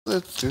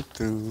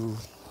Do-do-do.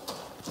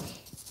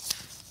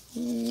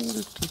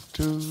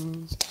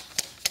 Do-do-do.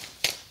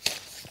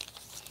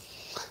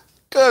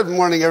 Good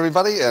morning,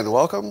 everybody, and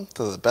welcome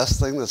to the best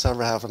thing that's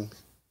ever happened.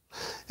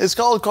 It's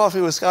called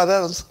Coffee with Scott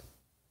Adams,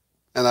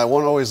 and I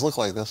won't always look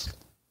like this.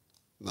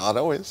 Not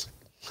always.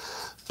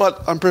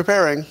 But I'm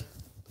preparing.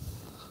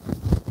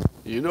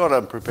 You know what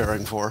I'm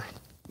preparing for.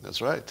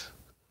 That's right.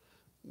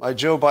 My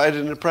Joe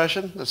Biden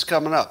impression, it's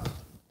coming up.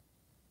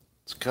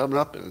 It's coming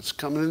up, and it's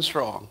coming in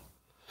strong.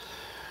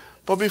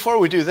 But before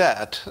we do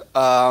that,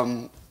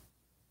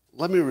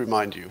 let me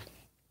remind you,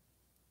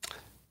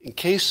 in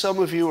case some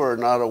of you are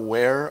not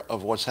aware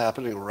of what's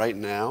happening right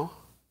now,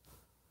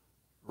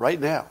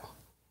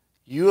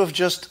 you have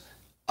just,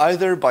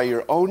 either by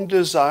your own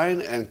design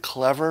and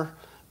clever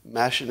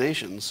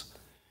machinations,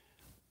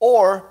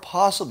 or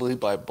possibly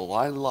by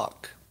blind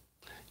luck,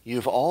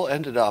 you've all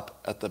ended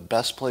up at the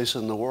best place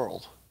in the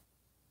world.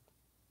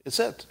 It's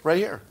it, right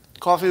here.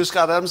 Coffee with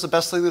Scott Adams, the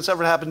best thing that's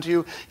ever happened to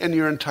you in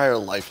your entire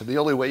life. And the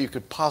only way you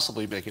could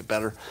possibly make it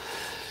better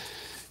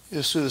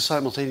is through the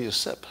simultaneous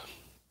sip.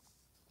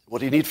 What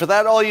do you need for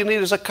that? All you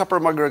need is a cup or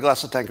mug or a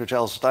glass, a tank or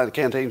chalice, a stein, a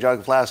canteen,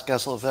 jug, flask,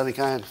 vessel of any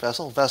kind.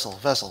 Vessel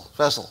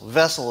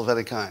of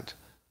any kind.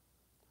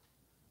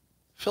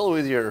 Fill it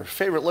with your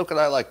favorite Look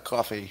and I Like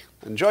coffee.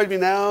 And join me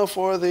now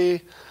for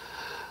the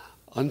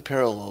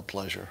unparalleled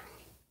pleasure.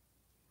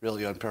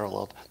 Really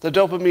unparalleled. The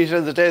dopamine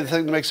of the day, the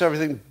thing that makes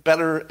everything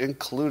better,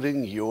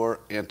 including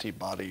your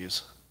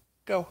antibodies.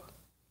 Go.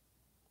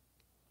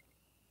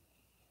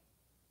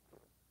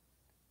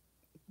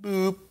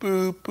 Boop,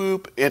 boop,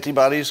 boop.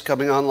 Antibodies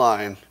coming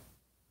online.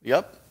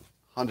 Yep,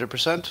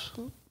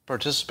 100%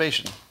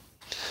 participation.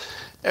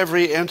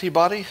 Every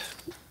antibody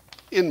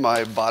in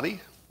my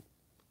body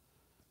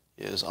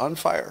is on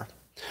fire.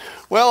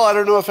 Well, I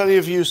don't know if any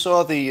of you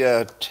saw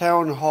the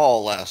town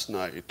hall last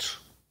night.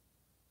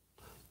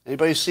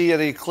 Anybody see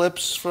any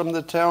clips from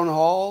the town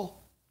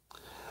hall?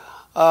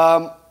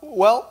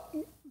 Well,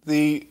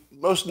 the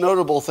most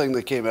notable thing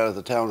that came out of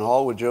the town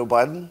hall with Joe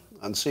Biden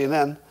on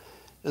CNN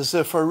is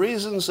that for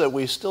reasons that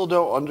we still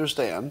don't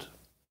understand,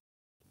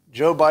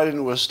 Joe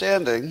Biden was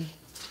standing.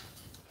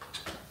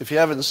 If you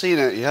haven't seen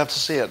it, you have to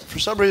see it. For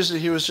some reason,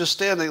 he was just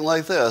standing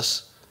like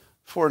this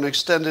for an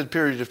extended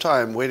period of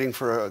time waiting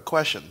for a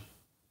question.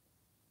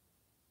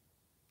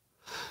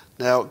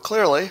 Now,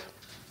 clearly,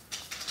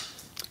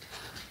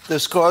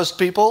 this caused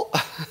people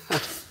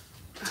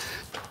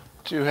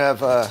to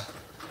have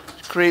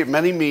create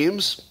many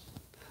memes.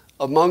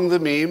 Among the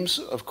memes,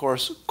 of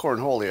course,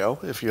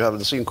 cornholio, if you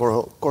haven't seen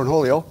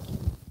cornholio.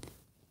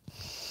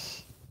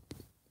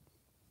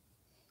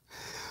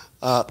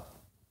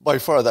 By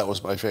far, that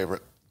was my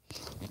favorite.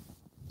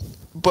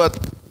 But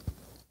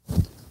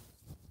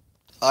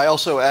I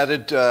also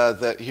added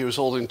that he was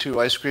holding 2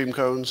 ice cream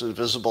cones,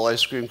 invisible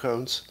ice cream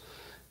cones.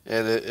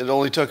 And it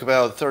only took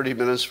about 30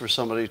 minutes for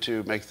somebody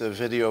to make the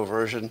video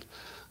version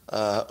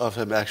of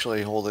him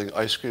actually holding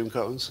ice cream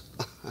cones.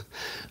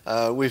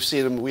 We've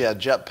seen him, we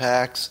had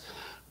jetpacks,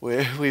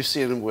 we've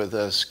seen him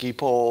with ski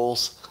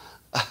poles.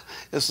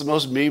 It's the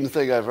most meme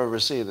thing I've ever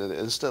seen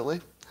instantly.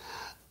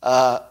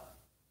 But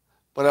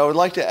I would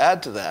like to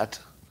add to that,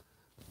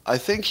 I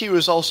think he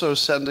was also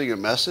sending a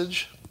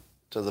message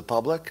to the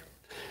public.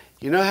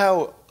 You know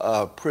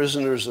how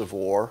prisoners of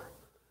war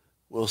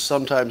will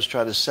sometimes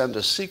try to send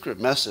a secret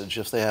message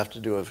if they have to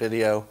do a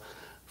video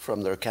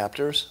from their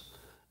captors?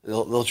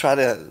 They'll try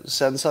to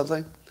send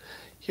something.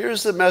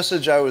 Here's the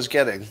message I was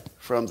getting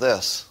from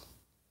this.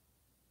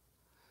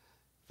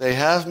 They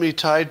have me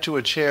tied to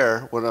a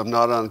chair when I'm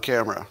not on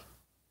camera.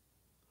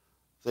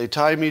 They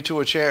tie me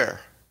to a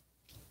chair.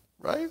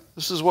 Right?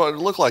 This is what it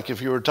would look like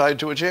if you were tied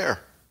to a chair.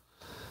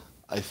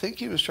 I think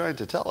he was trying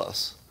to tell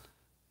us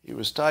he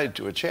was tied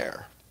to a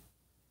chair.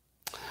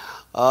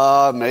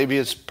 Maybe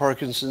it's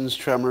Parkinson's,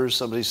 tremors,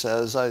 somebody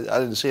says. I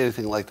didn't see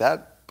anything like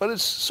that, but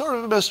it's sort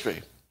of a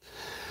mystery.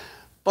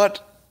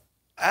 But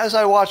as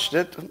I watched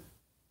it,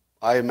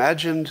 I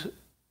imagined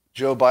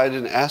Joe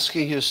Biden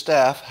asking his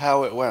staff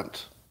how it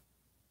went.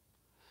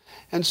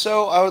 And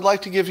so I would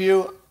like to give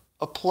you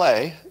a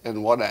play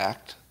in one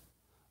act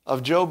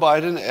of Joe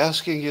Biden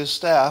asking his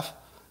staff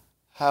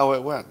how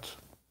it went.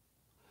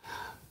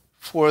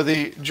 For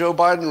the Joe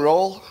Biden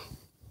role,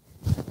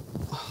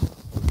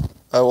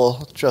 I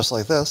will dress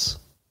like this.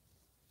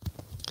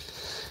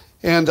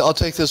 And I'll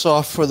take this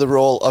off for the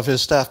role of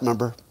his staff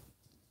member.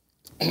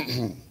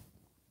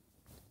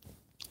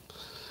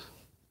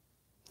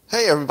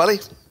 Hey, everybody.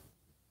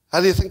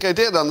 How do you think I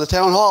did on the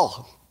town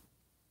hall?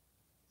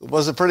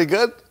 Was it pretty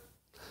good?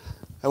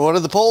 And what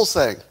did the polls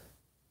say?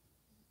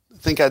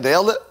 Think I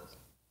nailed it?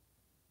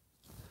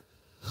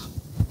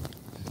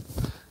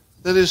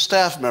 Then his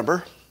staff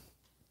member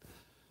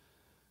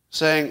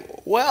saying,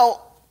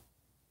 well,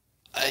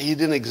 he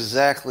didn't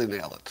exactly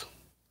nail it.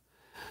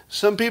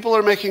 Some people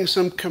are making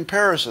some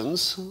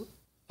comparisons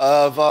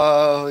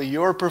of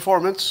your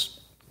performance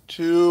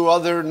to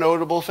other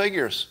notable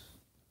figures.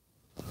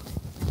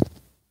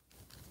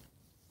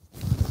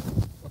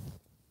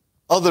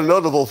 Other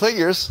notable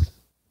figures?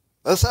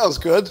 That sounds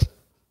good.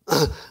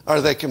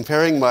 Are they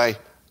comparing my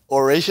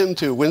oration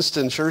to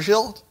Winston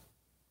Churchill?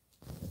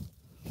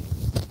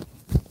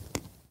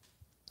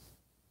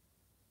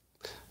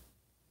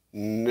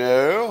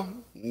 No,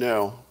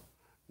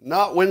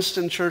 not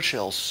Winston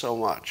Churchill so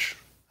much.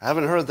 I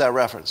haven't heard that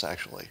reference,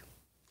 actually.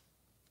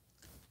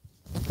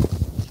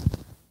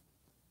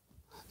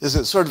 Is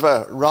it sort of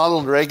a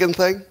Ronald Reagan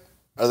thing?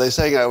 Are they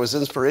saying I was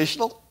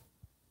inspirational?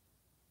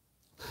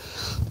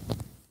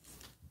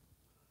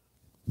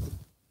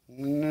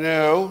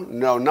 No,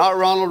 not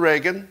Ronald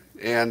Reagan,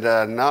 and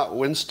not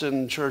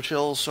Winston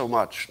Churchill so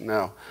much,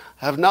 no.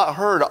 Have not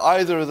heard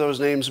either of those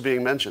names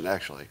being mentioned,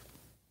 actually.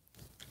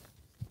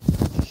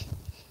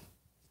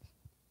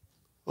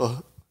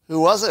 Well,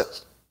 who was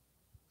it?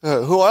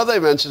 Who are they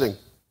mentioning?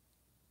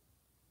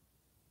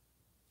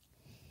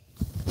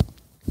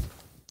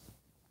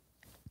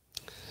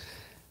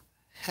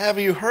 Have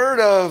you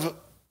heard of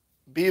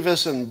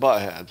Beavis and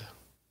Butthead?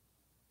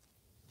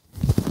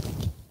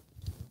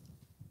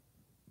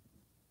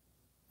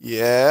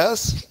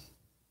 Yes.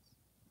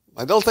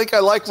 I don't think I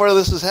like where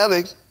this is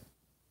heading.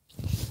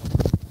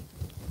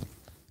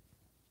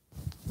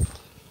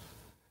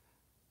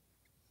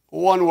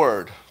 One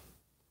word.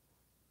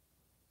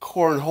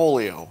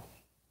 Cornholio.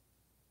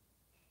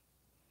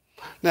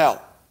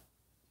 Now,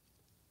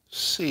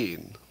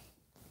 scene.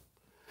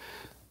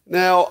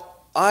 Now,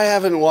 I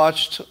haven't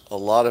watched a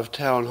lot of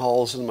town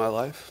halls in my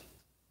life,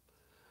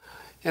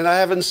 and I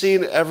haven't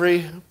seen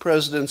every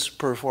president's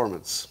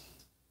performance.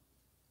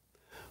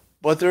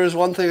 But there is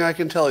one thing I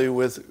can tell you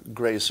with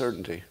great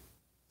certainty.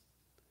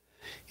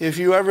 If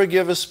you ever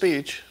give a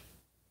speech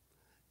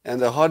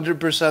and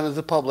 100% of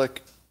the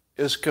public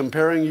is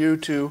comparing you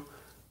to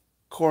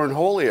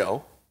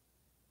Cornholio,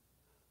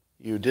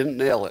 you didn't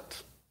nail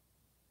it.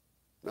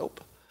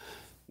 Nope.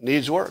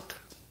 Needs work.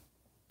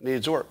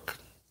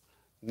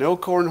 No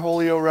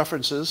Cornholio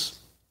references.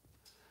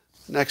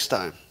 Next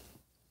time.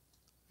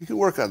 You can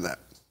work on that.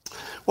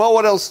 Well,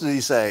 what else did he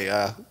say?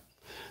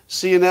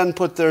 CNN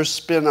put their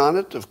spin on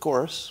it, of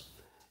course,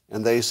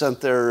 and they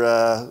sent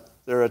their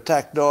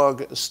attack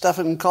dog,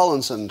 Stephen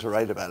Collinson, to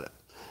write about it.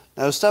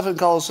 Now, Stephen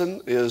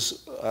Collinson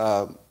is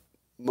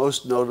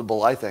most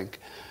notable, I think,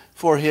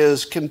 for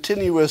his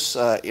continuous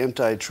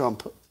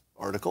anti-Trump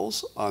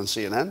articles on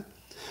CNN,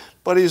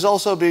 but he's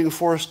also being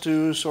forced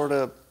to sort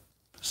of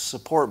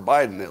support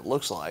Biden, it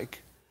looks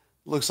like.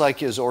 Looks like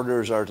his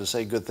orders are to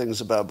say good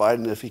things about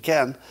Biden if he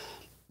can,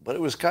 but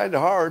it was kind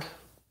of hard.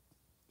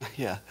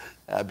 Yeah,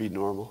 that'd be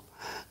normal.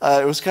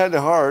 It was kind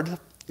of hard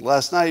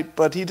last night,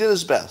 but he did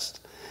his best.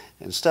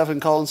 And Stephen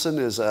Collinson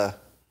he's a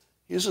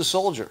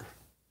soldier.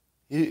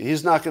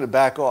 He's not going to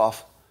back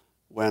off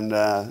when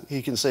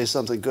he can say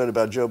something good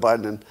about Joe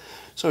Biden. And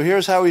so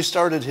here's how he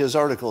started his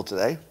article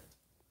today.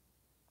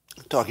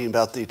 Talking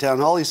about the town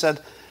hall, he said,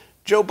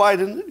 Joe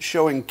Biden,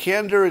 showing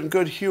candor and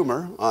good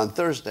humor on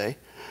Thursday,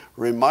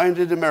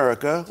 reminded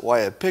America why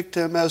it picked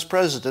him as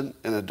president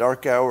in a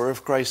dark hour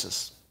of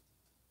crisis.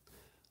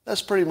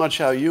 That's pretty much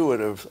how you would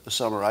have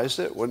summarized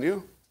it, wouldn't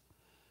you?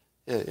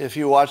 If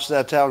you watched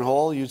that town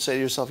hall, you'd say to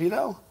yourself,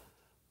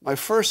 my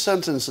first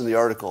sentence in the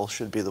article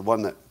should be the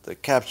one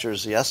that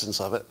captures the essence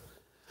of it.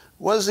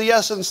 Was the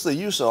essence that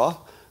you saw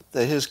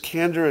that his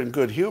candor and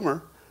good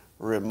humor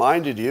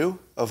reminded you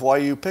of why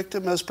you picked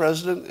him as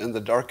president in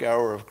the dark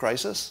hour of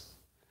crisis?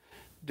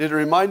 Did it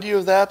remind you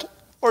of that,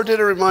 or did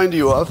it remind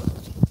you of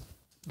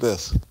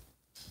this?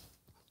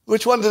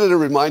 Which one did it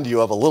remind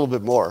you of a little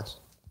bit more?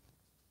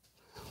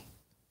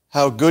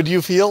 How good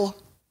you feel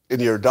in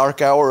your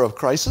dark hour of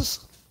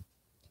crisis?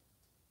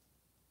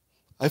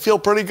 I feel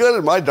pretty good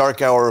in my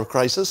dark hour of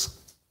crisis.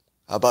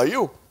 How about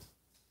you?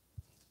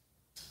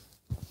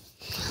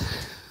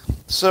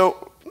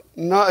 So,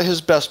 not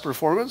his best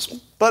performance,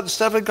 but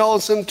Stephen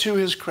Collinson, to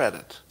his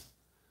credit.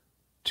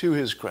 He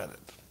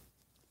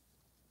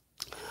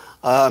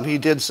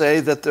did say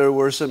that there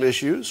were some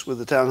issues with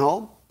the town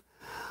hall.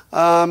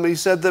 He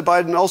said that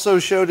Biden also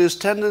showed his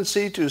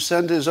tendency to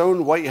send his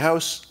own White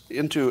House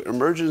into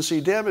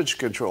emergency damage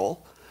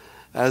control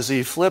as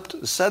he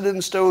flipped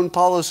set-in-stone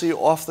policy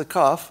off the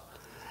cuff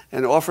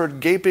and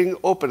offered gaping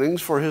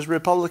openings for his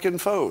Republican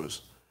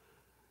foes.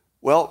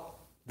 Well,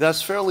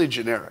 that's fairly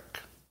generic,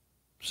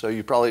 so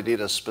you probably need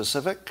a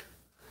specific.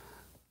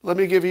 Let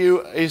me give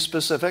you a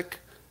specific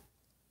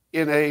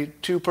in a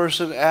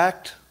two-person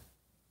act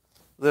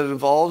that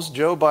involves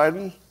Joe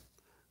Biden,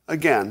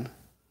 again,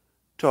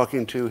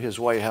 talking to his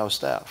White House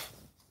staff.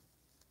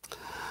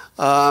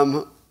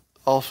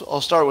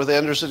 I'll start with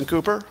Anderson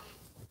Cooper.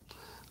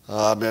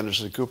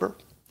 Anderson Cooper.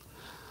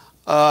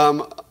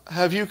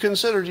 Have you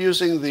considered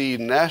using the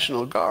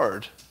National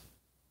Guard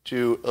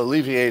to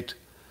alleviate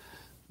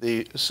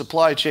the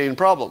supply chain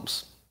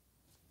problems?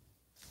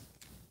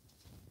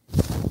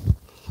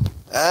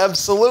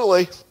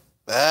 Absolutely.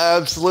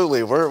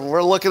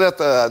 We're looking at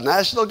the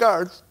National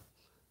Guard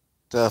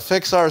to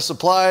fix our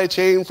supply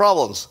chain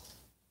problems.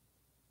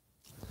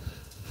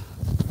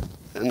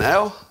 And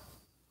now,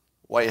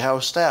 White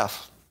House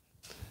staff.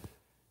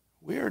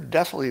 We are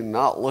definitely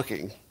not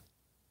looking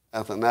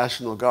at the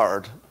National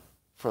Guard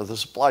for the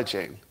supply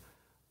chain.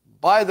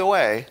 By the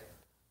way,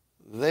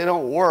 they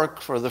don't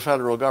work for the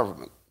federal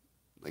government.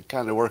 They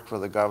kind of work for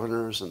the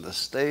governors and the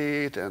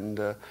state, and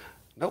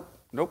nope,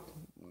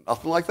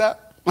 nothing like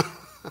that.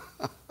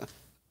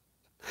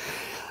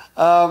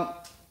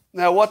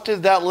 Now, what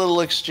did that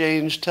little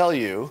exchange tell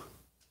you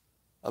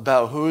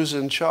about who's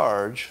in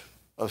charge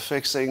of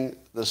fixing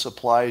the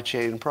supply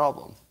chain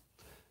problem?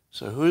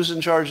 So who's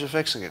in charge of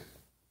fixing it?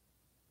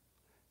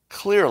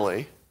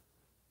 Clearly,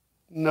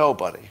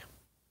 nobody.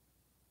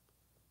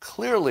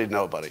 Clearly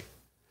nobody.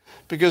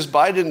 Because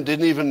Biden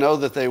didn't even know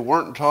that they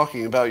weren't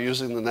talking about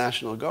using the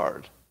National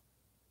Guard.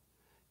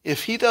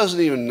 If he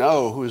doesn't even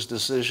know whose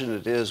decision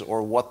it is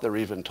or what they're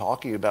even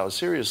talking about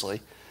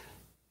seriously,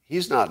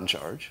 he's not in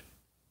charge.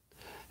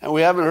 And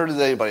we haven't heard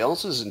that anybody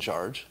else is in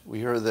charge. We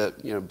hear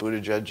that,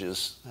 Buttigieg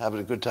is having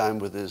a good time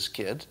with his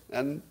kid,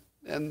 and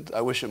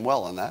I wish him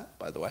well on that,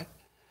 by the way.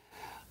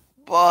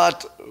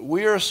 But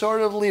we are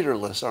sort of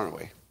leaderless, aren't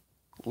we?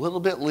 A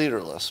little bit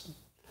leaderless.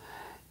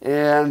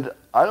 And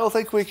I don't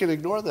think we can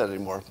ignore that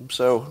anymore.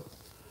 So,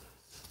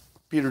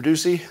 Peter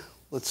Ducey,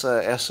 let's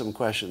ask some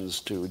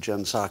questions to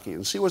Jen Psaki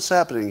and see what's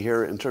happening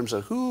here in terms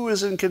of who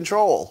is in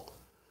control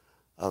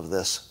of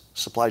this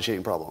supply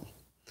chain problem.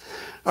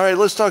 All right,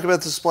 let's talk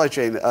about the supply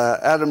chain.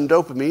 Adam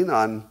Dopamine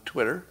on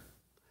Twitter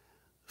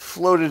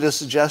floated a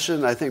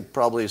suggestion. I think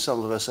probably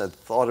some of us had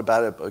thought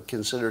about it but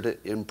considered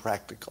it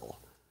impractical.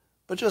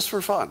 But just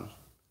for fun,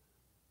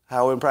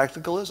 how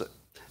impractical is it?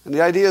 And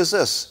the idea is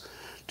this: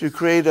 to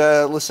create,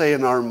 let's say,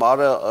 an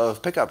armada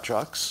of pickup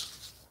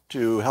trucks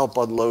to help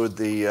unload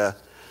the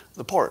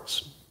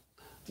ports.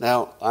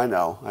 Now, I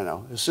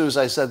know. As soon as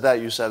I said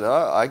that, you said,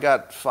 I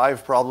got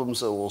 5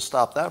 problems that will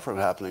stop that from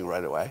happening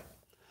right away.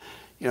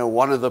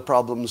 One of the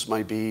problems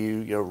might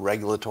be,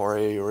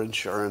 regulatory or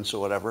insurance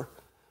or whatever.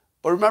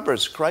 But remember,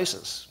 it's a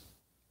crisis.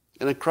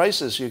 In a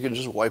crisis, you can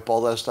just wipe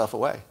all that stuff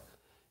away.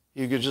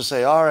 You could just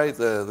say, all right,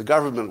 the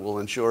government will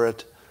insure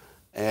it,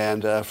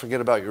 and forget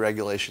about your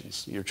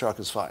regulations. Your truck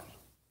is fine.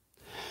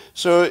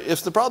 So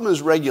if the problem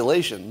is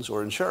regulations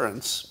or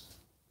insurance,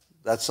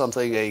 that's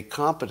something a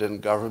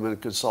competent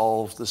government could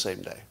solve the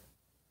same day.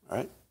 All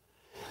right?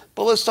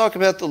 But let's talk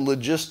about the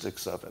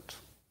logistics of it.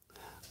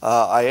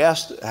 I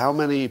asked how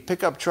many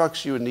pickup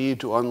trucks you would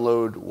need to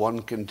unload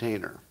one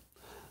container.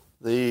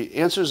 The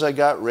answers I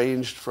got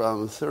ranged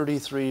from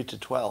 33 to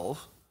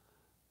 12.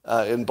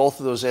 And both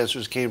of those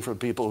answers came from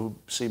people who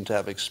seem to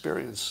have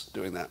experience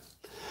doing that.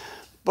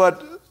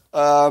 But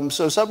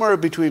so somewhere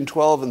between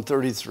 12 and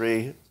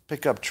 33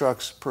 pickup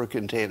trucks per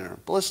container.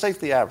 But let's take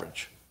the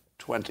average,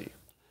 20.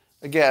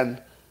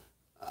 Again,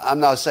 I'm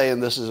not saying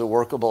this is a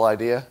workable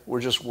idea. We're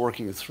just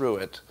working through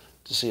it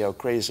to see how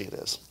crazy it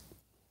is.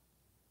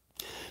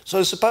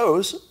 So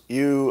suppose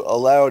you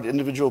allowed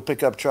individual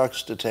pickup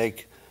trucks to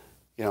take,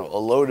 a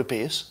load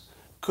apiece.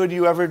 Could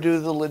you ever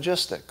do the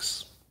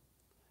logistics?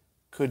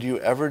 Could you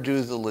ever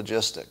do the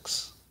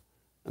logistics?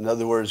 In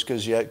other words,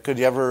 could you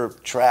ever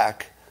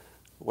track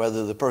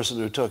whether the person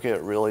who took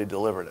it really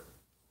delivered it?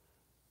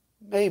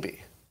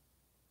 Maybe.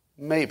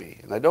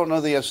 And I don't know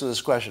the answer to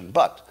this question,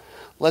 but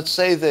let's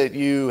say that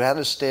you had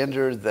a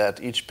standard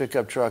that each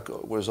pickup truck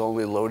was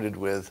only loaded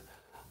with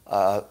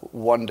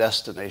one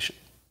destination.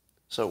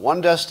 So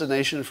one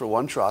destination for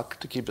one truck,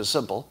 to keep it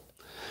simple.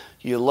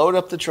 You load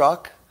up the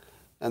truck,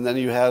 and then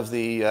you have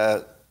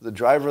the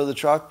driver of the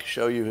truck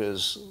show you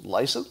his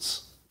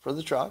license for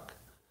the truck,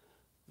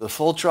 the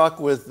full truck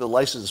with the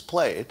license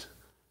plate,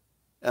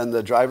 and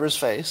the driver's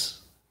face.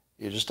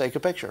 You just take a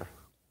picture.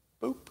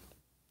 Boop.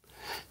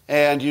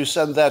 And you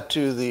send that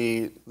to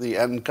the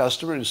end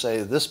customer and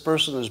say, this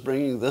person is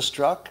bringing this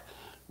truck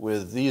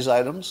with these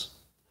items.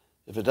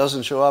 If it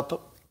doesn't show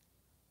up,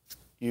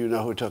 you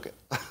know who took it.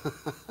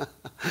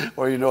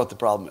 Or you know what the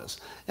problem is.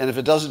 And if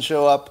it doesn't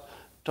show up,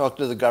 talk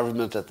to the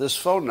government at this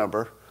phone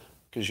number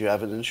because you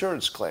have an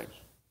insurance claim.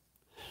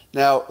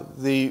 Now,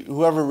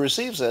 whoever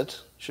receives it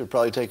should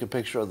probably take a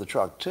picture of the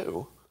truck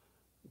too,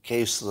 in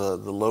case the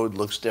load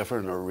looks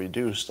different or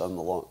reduced on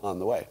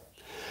the way.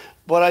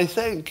 But I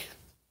think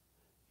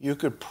you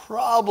could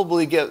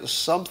probably get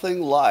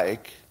something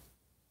like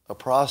a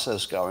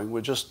process going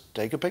with just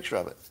take a picture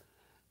of it.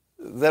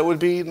 That would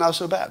be not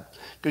so bad,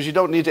 because you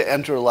don't need to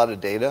enter a lot of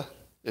data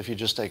if you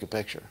just take a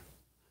picture.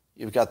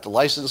 You've got the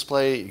license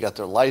plate, you got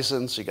their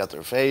license, you got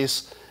their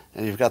face,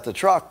 and you've got the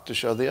truck to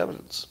show the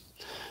evidence.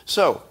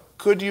 So,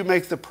 could you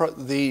make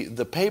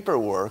the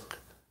paperwork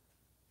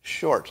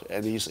short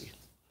and easy?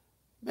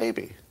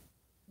 Maybe.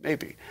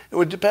 It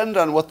would depend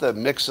on what the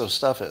mix of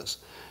stuff is.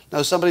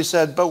 Now, somebody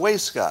said, but wait,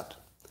 Scott,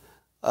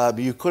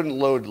 you couldn't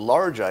load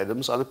large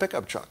items on a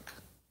pickup truck.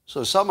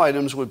 So some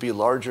items would be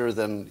larger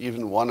than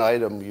even one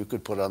item you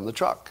could put on the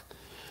truck.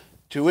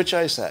 To which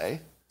I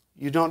say,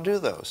 you don't do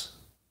those.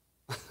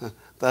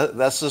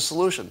 That's the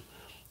solution.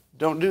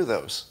 Don't do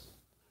those.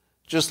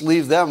 Just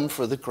leave them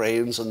for the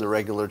cranes and the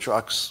regular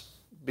trucks,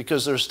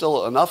 because there's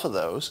still enough of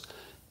those.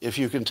 If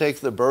you can take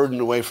the burden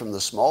away from the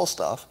small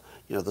stuff,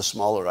 the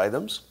smaller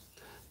items,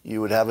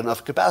 you would have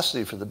enough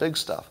capacity for the big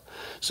stuff.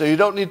 So you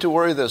don't need to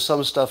worry that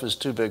some stuff is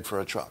too big for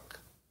a truck.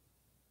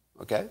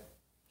 Okay?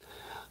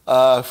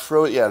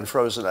 And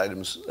frozen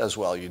items as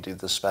well. You need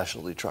the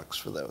specialty trucks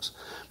for those.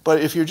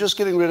 But if you're just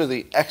getting rid of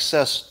the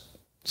excess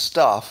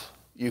stuff,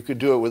 you could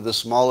do it with the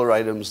smaller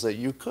items that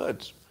you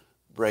could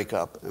break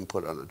up and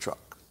put on a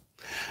truck.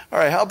 All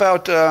right, how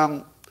about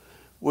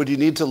would you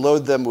need to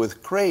load them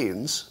with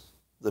cranes,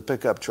 the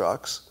pickup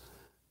trucks,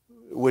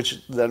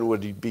 which then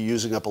would be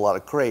using up a lot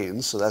of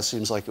cranes, so that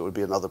seems like it would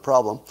be another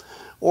problem.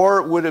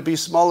 Or would it be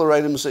smaller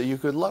items that you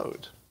could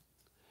load?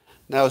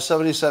 Now,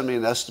 somebody sent me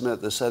an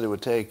estimate that said it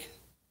would take,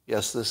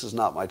 yes, this is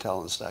not my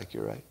talent stack,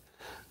 you're right.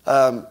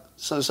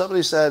 So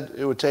somebody said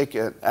it would take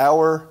an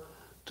hour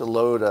to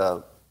load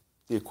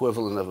the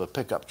equivalent of a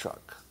pickup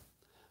truck.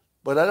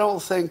 But I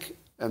don't think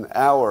an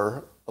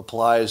hour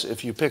applies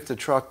if you back the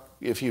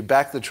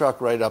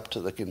truck right up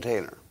to the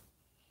container.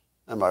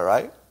 Am I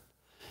right?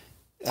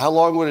 How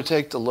long would it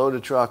take to load a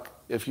truck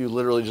if you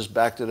literally just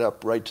backed it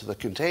up right to the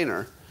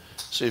container?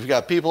 So you've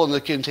got people in the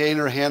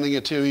container handing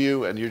it to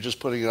you, and you're just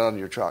putting it on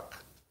your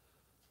truck.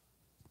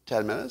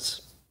 10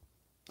 minutes?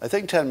 I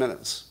think 10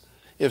 minutes.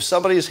 If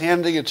somebody's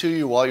handing it to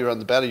you while you're on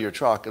the bed of your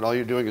truck and all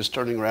you're doing is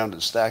turning around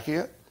and stacking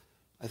it,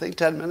 I think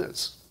 10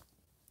 minutes,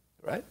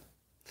 right?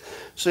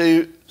 So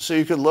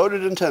you could load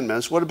it in 10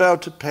 minutes. What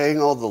about paying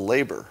all the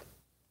labor?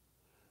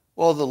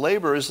 Well, the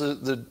labor is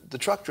the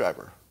truck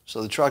driver.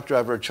 So the truck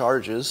driver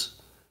charges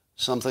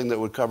something that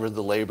would cover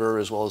the labor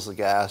as well as the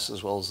gas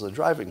as well as the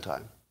driving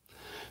time.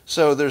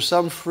 So there's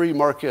some free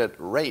market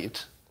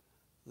rate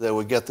that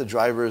would get the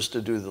drivers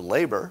to do the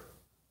labor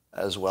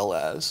as well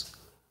as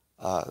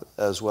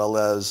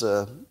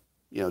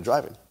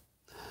driving.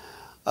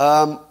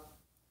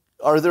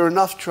 Are there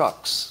enough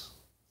trucks?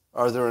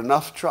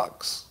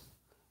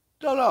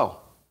 Don't know.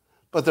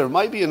 But there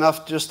might be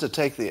enough just to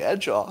take the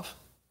edge off.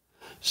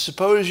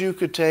 Suppose you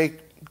could take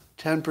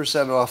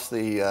 10% off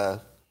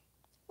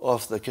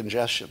the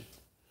congestion.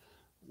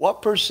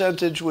 What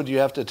percentage would you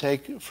have to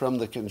take from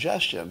the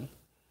congestion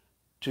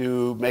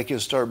to make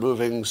it start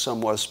moving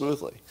somewhat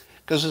smoothly?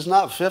 Because it's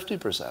not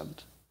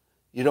 50%.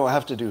 You don't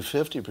have to do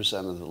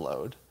 50% of the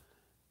load.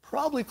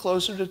 Probably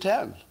closer to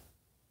 10,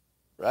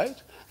 right?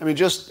 I mean,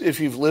 just if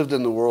you've lived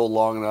in the world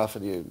long enough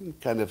and you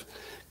kind of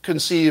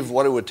conceive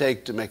what it would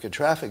take to make a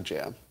traffic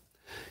jam,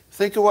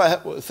 think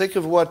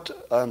of what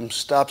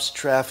stops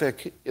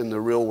traffic in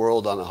the real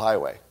world on a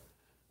highway.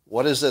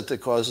 What is it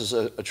that causes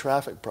a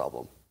traffic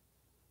problem?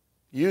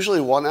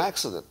 Usually one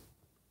accident.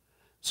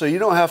 So you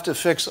don't have to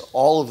fix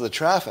all of the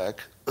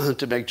traffic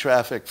to make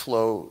traffic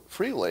flow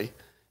freely.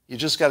 You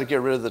just got to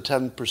get rid of the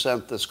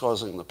 10% that's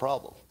causing the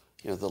problem,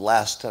 the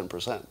last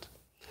 10%. It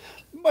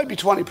might be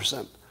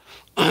 20%.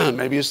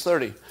 Maybe it's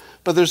 30.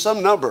 But there's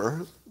some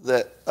number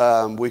that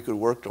we could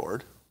work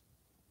toward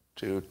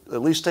to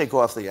at least take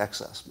off the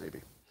excess,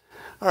 maybe.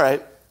 All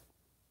right.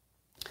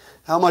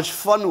 How much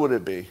fun would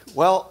it be?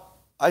 Well,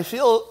 I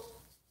feel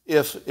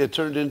if it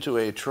turned into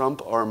a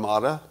Trump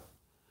armada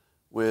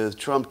with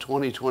Trump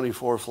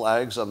 2024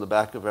 flags on the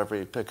back of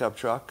every pickup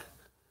truck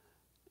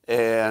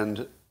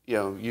and,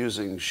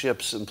 using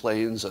ships and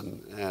planes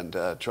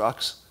and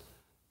trucks,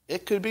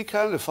 it could be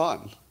kind of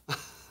fun.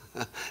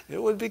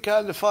 It would be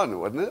kind of fun,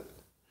 wouldn't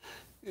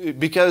it?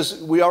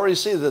 Because we already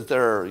see that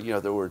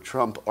there were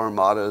Trump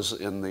armadas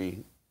in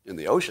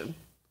the ocean,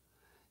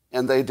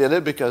 and they did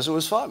it because it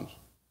was fun.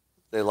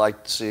 They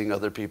liked seeing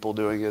other people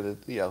doing it,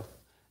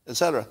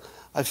 etc.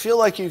 I feel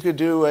like you could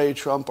do a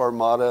Trump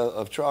armada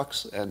of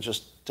trucks and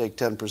just take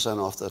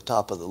 10% off the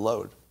top of the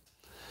load.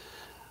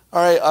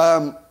 All right,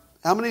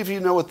 how many of you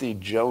know what the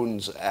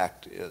Jones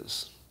Act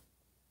is?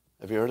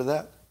 Have you heard of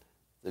that?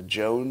 The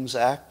Jones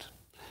Act?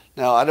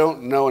 Now, I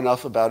don't know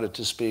enough about it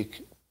to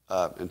speak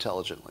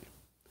intelligently.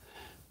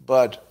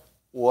 But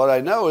what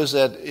I know is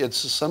that it's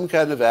some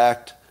kind of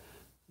act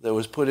that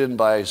was put in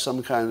by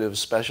some kind of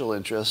special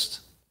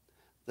interest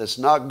that's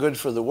not good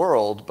for the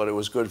world, but it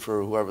was good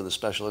for whoever the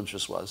special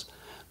interest was,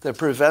 that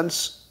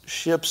prevents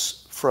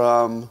ships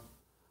from,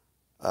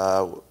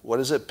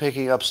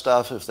 picking up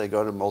stuff if they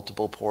go to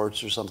multiple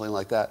ports or something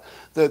like that.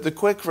 The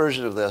quick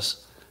version of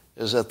this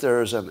is that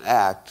there is an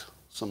act,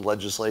 some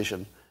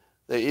legislation,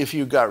 that if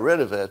you got rid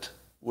of it,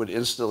 would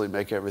instantly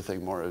make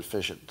everything more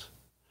efficient.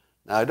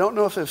 Now, I don't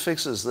know if it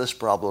fixes this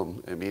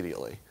problem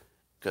immediately,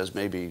 because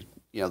maybe,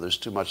 there's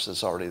too much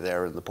that's already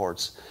there in the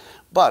ports.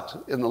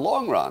 But in the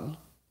long run,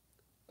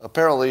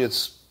 apparently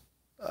it's,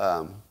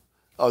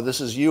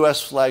 this is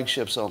U.S.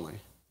 flagships only.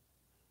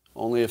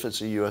 Only if it's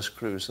a U.S.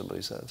 crew,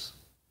 somebody says.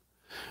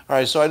 All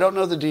right, so I don't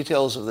know the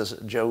details of this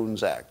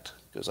Jones Act,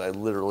 because I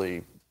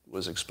literally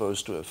was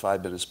exposed to it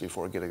 5 minutes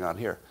before getting on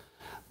here.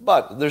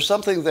 But there's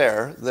something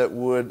there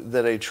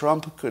that a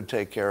Trump could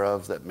take care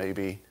of that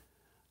maybe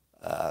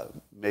a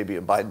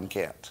Biden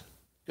can't,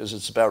 because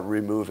it's about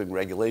removing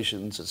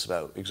regulations, it's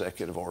about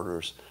executive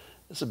orders,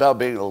 it's about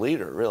being a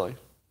leader, really.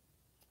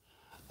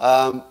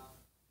 The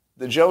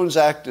Jones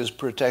Act is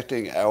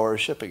protecting our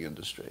shipping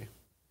industry.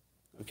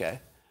 Okay,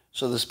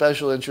 so the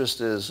special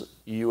interest is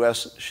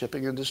U.S.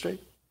 shipping industry.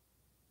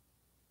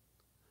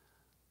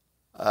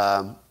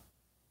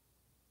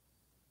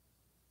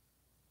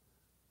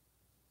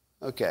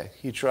 Okay,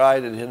 he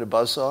tried and hit a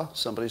buzzsaw,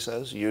 somebody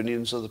says.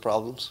 Unions are the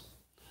problems.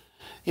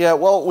 Yeah,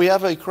 well, we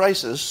have a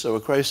crisis, so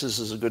a crisis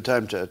is a good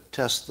time to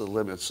test the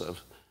limits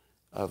of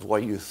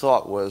what you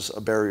thought was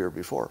a barrier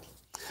before.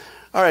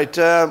 All right,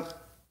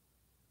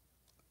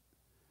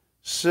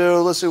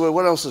 so let's see,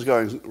 what else is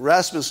going?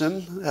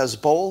 Rasmussen has a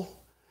poll,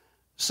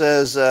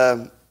 says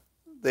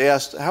they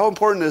asked, how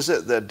important is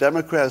it that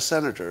Democrat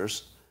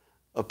senators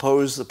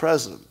oppose the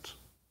president?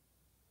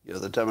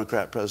 The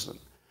Democrat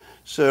president.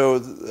 So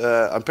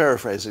I'm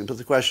paraphrasing, but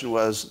the question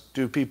was,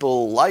 do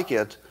people like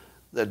it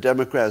that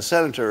Democrat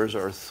senators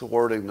are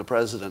thwarting the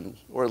president,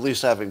 or at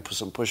least having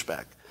some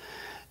pushback?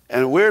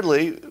 And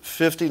weirdly,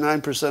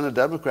 59% of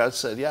Democrats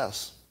said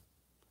yes.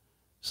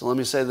 So let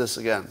me say this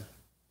again.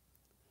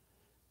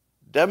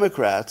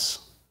 Democrats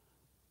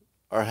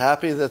are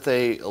happy that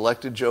they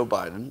elected Joe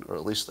Biden, or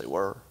at least they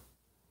were,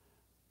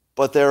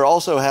 but they're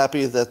also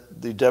happy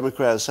that the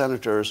Democrat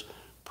senators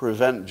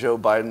prevent Joe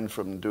Biden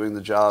from doing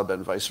the job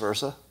and vice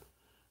versa.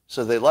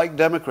 So they like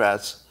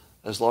Democrats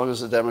as long as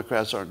the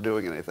Democrats aren't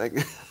doing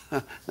anything.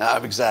 Now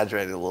I'm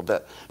exaggerating a little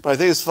bit, but I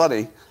think it's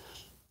funny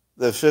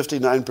that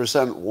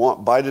 59%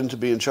 want Biden to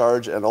be in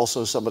charge and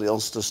also somebody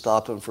else to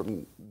stop him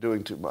from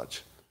doing too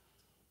much.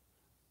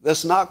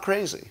 That's not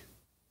crazy.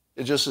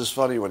 It just is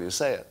funny when you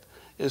say it.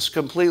 It's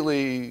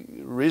completely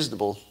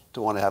reasonable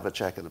to want to have a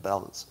check and a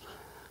balance.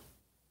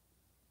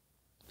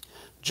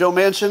 Joe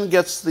Manchin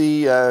gets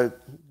the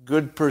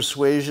Good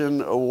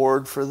Persuasion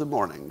Award for the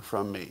morning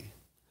from me.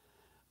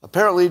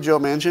 Apparently, Joe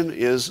Manchin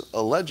is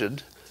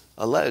alleged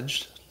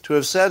to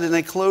have said in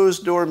a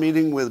closed-door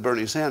meeting with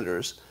Bernie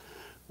Sanders,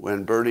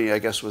 when Bernie, I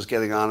guess, was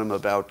getting on him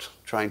about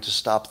trying to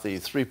stop the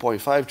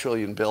 $3.5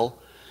 trillion bill,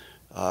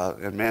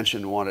 and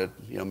Manchin wanted,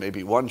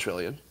 maybe $1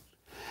 trillion.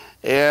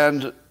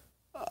 And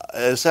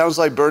it sounds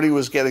like Bernie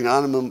was getting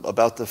on him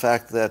about the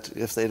fact that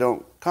if they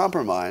don't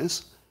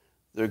compromise,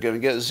 they're going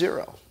to get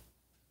zero.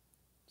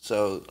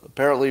 So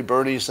apparently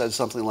Bernie said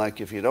something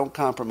like, if you don't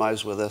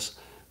compromise with us,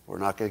 we're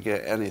not going to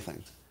get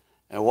anything.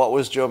 And what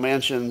was Joe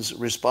Manchin's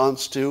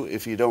response to,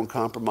 if you don't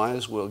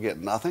compromise, we'll get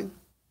nothing?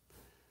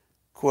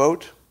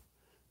 Quote,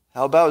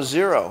 how about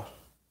zero?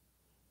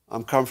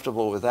 I'm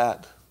comfortable with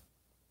that.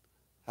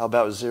 How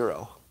about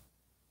zero?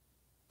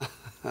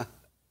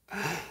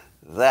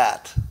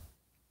 That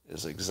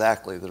is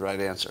exactly the right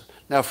answer.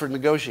 Now, for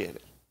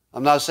negotiating,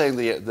 I'm not saying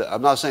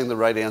the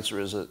right answer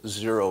is a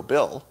zero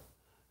bill,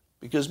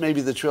 because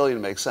maybe the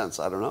trillion makes sense.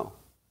 I don't know.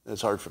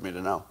 It's hard for me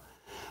to know.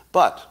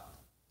 But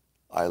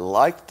I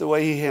liked the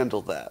way he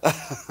handled that.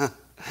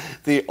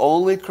 The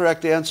only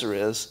correct answer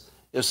is,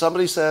 if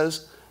somebody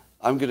says,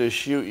 I'm going to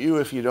shoot you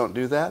if you don't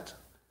do that,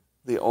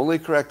 the only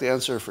correct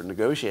answer for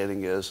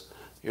negotiating is,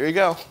 here you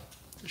go,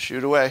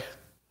 shoot away.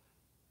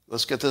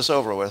 Let's get this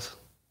over with.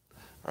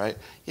 Right?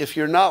 If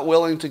you're not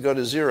willing to go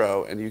to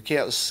zero and you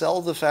can't sell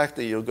the fact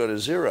that you'll go to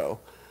zero,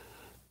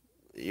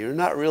 you're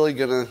not really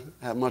going to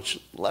have much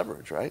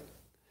leverage, right?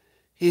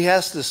 He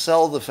has to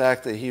sell the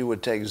fact that he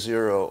would take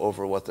zero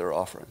over what they're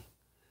offering.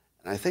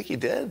 And I think he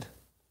did.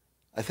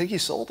 I think he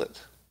sold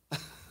it.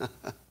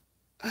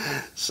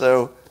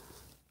 So,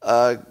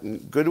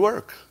 good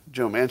work,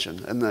 Joe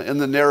Manchin. In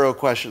the narrow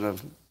question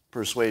of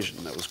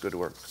persuasion, that was good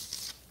work.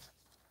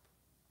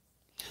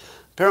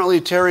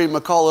 Apparently Terry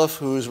McAuliffe,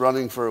 who's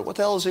running for, what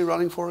the hell is he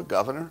running for?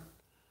 Governor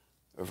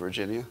of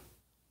Virginia?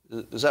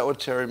 Is that what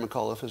Terry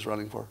McAuliffe is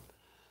running for?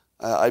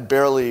 I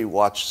barely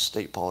watch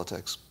state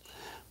politics.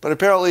 But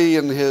apparently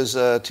in his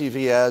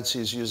TV ads,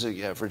 he's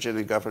using,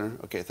 Virginia governor.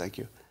 Okay, thank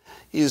you.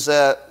 He's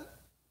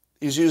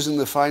using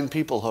the fine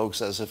people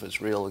hoax as if it's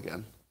real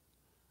again.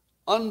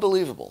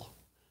 Unbelievable.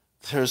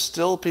 There's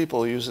still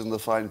people using the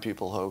fine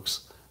people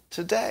hoax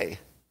today.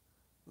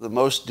 The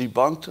most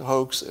debunked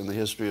hoax in the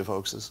history of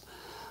hoaxes.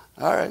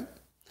 All right.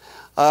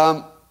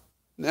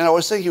 And I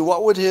was thinking,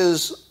 what would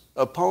his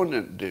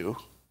opponent do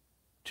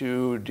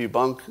to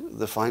debunk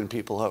the fine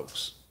people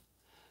hoax?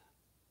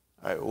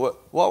 All right.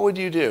 What would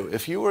you do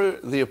if you were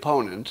the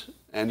opponent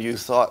and you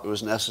thought it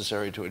was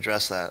necessary to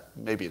address that?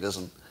 Maybe it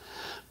isn't.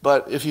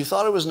 But if you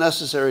thought it was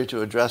necessary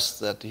to address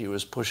that he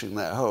was pushing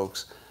that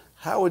hoax,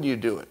 how would you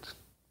do it?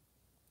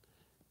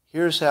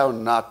 Here's how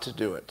not to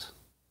do it.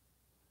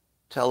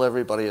 Tell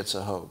everybody it's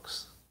a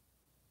hoax.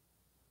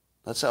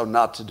 That's how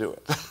not to do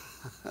it.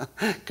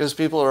 Because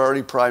people are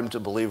already primed to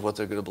believe what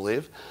they're going to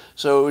believe.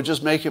 So it would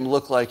just make him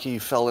look like he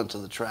fell into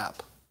the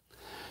trap.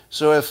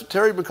 So if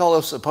Terry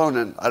McAuliffe's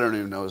opponent, I don't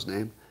even know his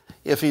name,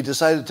 if he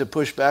decided to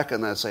push back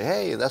on that and say,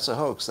 hey, that's a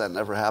hoax, that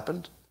never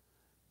happened,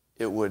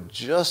 it would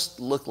just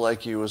look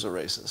like he was a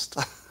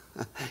racist.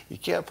 You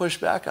can't push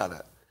back on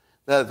it.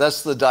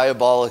 That's the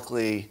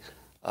diabolically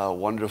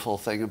wonderful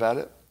thing about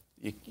it.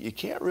 You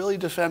can't really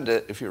defend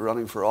it if you're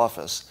running for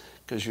office,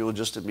 because you will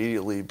just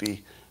immediately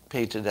be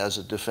painted as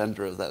a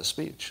defender of that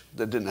speech.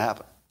 That didn't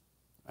happen.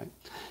 Right?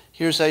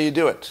 Here's how you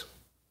do it.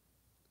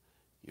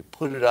 You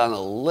put it on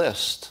a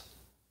list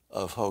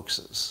of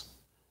hoaxes,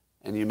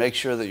 and you make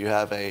sure that you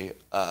have a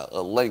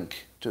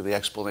link to the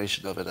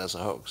explanation of it as a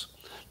hoax.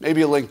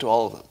 Maybe a link to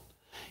all of them.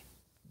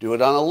 Do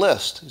it on a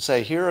list.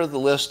 Say, here are the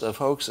list of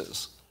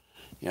hoaxes.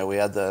 We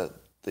had the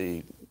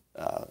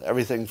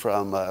everything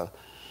from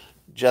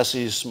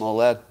Jesse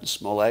Smollett,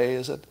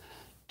 is it,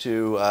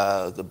 to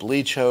the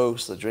bleach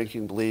hoax, the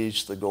drinking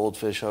bleach, the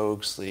goldfish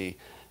hoax, the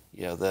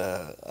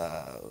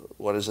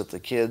what is it, the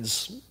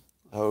kids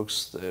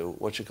hoax,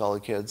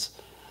 the kids,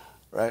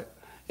 right?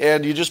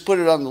 And you just put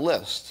it on the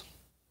list.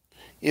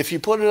 If you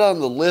put it on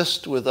the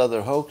list with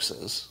other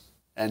hoaxes,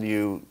 and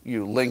you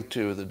link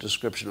to the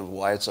description of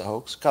why it's a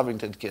hoax,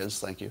 Covington Kids,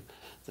 thank you,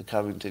 the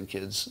Covington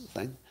Kids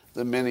thing,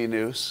 the mini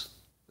noose,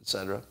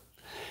 etc.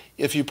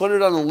 If you put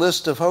it on a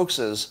list of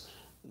hoaxes,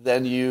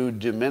 then you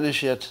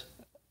diminish it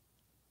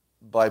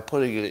by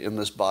putting it in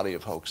this body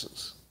of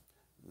hoaxes.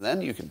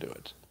 Then you can do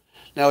it.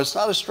 Now, it's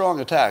not a strong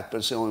attack, but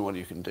it's the only one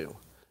you can do.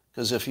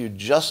 Because if you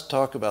just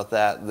talk about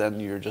that, then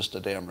you're just a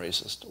damn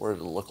racist, or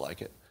it'll look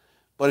like it.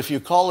 But if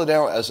you call it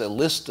out as a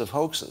list of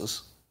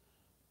hoaxes,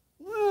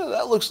 well,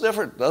 that looks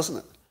different, doesn't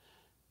it?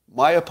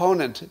 My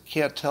opponent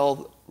can't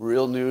tell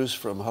real news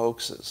from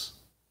hoaxes.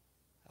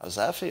 How's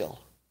that feel?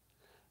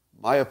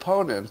 My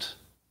opponent,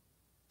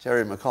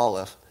 Terry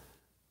McAuliffe,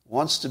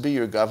 wants to be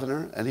your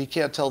governor, and he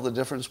can't tell the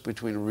difference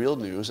between real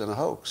news and a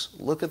hoax.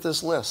 Look at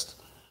this list.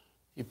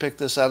 He picked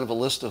this out of a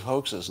list of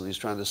hoaxes, and he's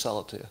trying to sell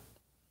it to you.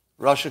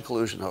 Russia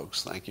collusion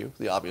hoax, thank you,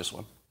 the obvious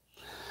one.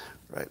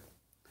 Right.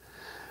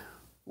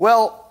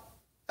 Well,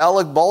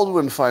 Alec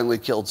Baldwin finally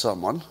killed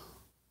someone.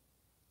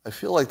 I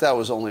feel like that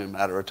was only a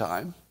matter of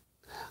time.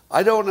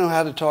 I don't know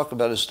how to talk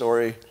about a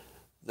story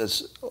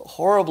that's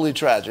horribly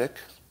tragic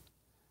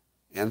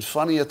and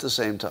funny at the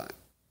same time.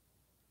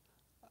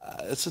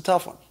 It's a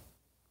tough one.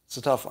 It's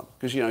a tough one.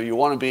 Because, you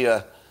want to be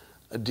a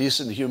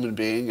decent human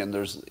being, and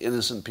there's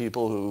innocent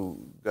people who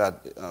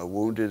got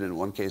wounded, in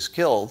one case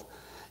killed,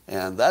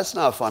 and that's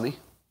not funny.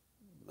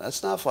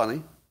 That's not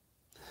funny.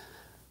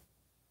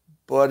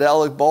 But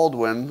Alec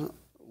Baldwin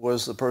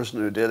was the person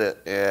who did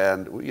it,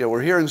 and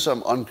we're hearing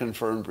some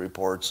unconfirmed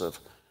reports of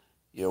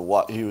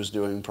what he was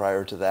doing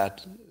prior to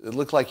that. It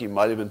looked like he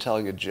might have been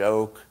telling a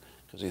joke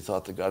because he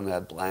thought the gun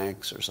had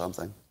blanks or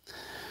something.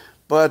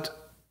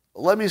 But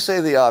let me say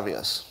the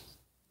obvious.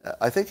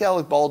 I think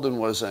Alec Baldwin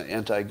was an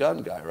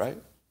anti-gun guy, right?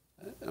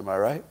 Am I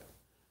right?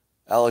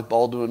 Alec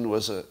Baldwin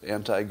was an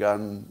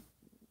anti-gun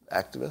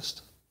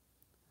activist.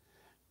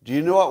 Do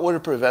you know what would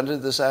have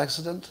prevented this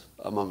accident?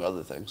 Among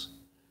other things.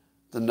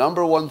 The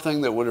number one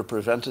thing that would have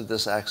prevented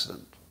this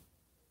accident,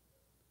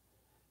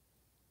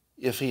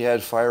 if he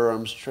had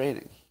firearms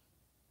training.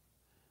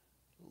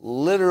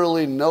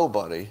 Literally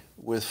nobody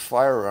with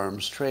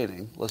firearms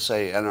training, let's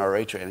say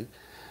NRA training,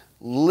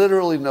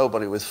 literally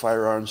nobody with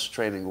firearms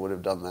training would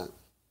have done that.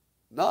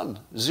 None.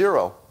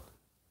 Zero.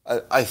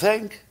 I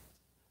think.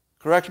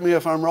 Correct me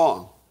if I'm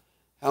wrong.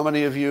 How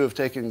many of you have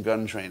taken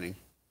gun training?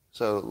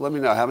 So let me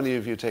know, how many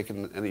of you have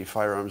taken any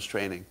firearms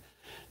training?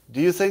 Do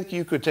you think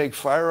you could take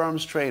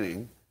firearms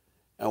training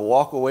and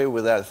walk away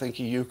with that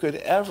thinking you could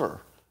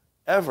ever,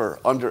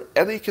 under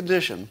any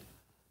condition,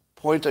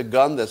 point a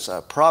gun that's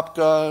a prop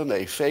gun,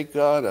 a fake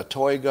gun, a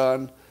toy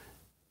gun,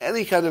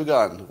 any kind of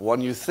gun,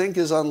 one you think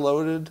is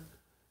unloaded?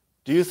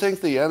 Do you think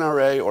the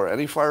NRA or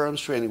any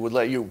firearms training would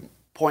let you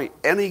point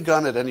any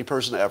gun at any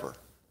person ever?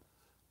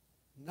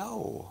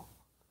 No.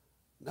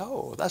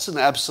 No, that's an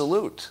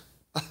absolute.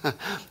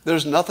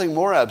 There's nothing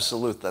more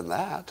absolute than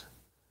that.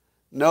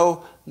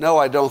 No,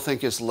 I don't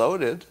think it's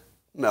loaded.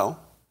 No,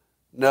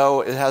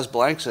 it has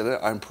blanks in it,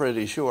 I'm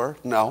pretty sure.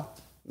 No,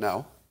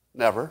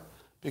 never.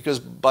 Because,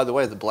 by the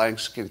way, the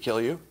blanks can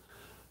kill you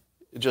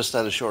just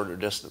at a shorter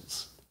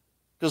distance.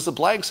 Because the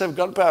blanks have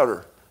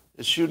gunpowder.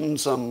 It's shooting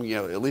some,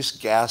 at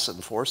least gas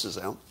and forces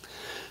out.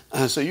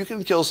 So you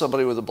can kill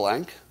somebody with a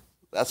blank.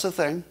 That's a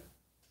thing.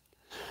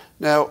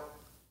 Now,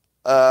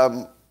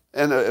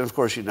 and of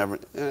course you never,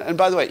 and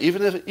by the way,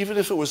 even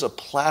if it was a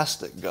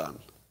plastic gun,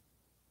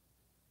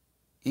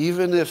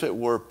 even if it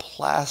were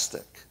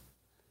plastic,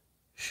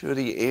 should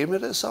he aim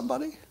it at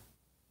somebody?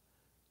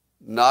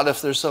 Not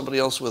if there's somebody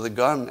else with a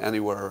gun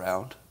anywhere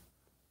around,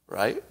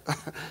 right?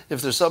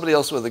 If there's somebody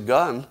else with a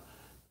gun,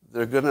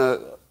 they're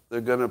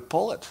gonna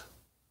pull it.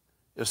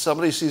 If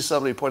somebody sees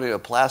somebody pointing a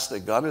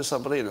plastic gun at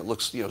somebody and it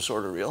looks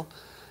sort of real,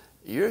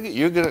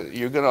 you're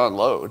gonna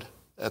unload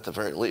at the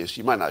very least.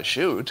 You might not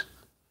shoot,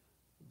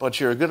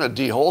 but you're gonna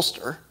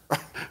deholster,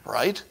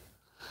 right?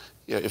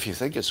 If you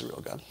think it's a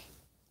real gun.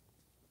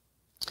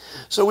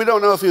 So we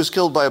don't know if he was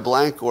killed by a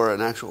blank or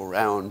an actual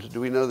round. Do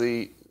we know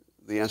the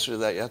answer to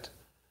that yet?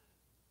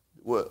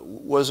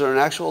 Was there an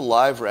actual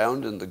live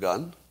round in the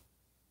gun?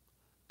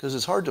 Because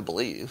it's hard to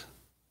believe.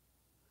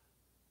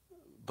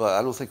 But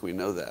I don't think we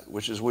know that,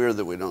 which is weird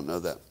that we don't know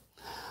that.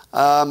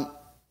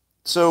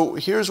 So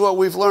here's what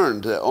we've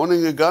learned.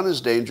 Owning a gun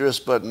is dangerous,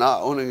 but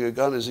not owning a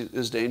gun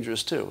is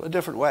dangerous too, a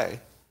different way.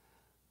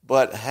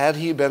 But had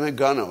he been a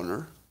gun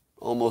owner,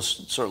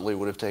 almost certainly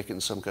would have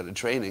taken some kind of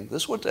training.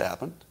 This wouldn't have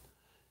happened.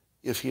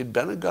 If he had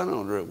been a gun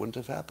owner, it wouldn't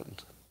have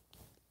happened.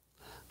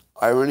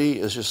 Irony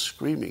is just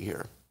screaming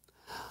here.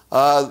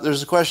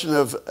 There's a question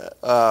of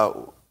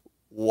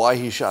why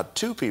he shot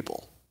two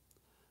people.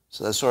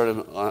 So that's sort of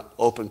an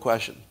open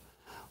question.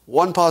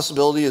 One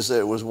possibility is that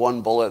it was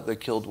one bullet that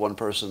killed one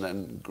person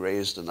and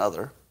grazed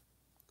another.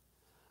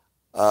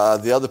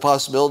 The other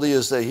possibility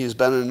is that he's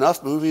been in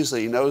enough movies that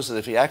he knows that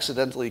if he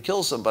accidentally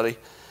kills somebody,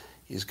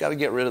 he's got to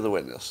get rid of the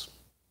witness.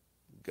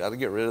 Got to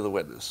get rid of the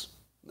witness.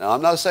 Now,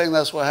 I'm not saying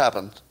that's what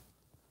happened.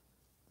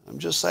 I'm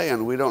just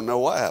saying we don't know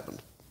what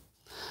happened.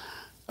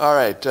 All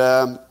right.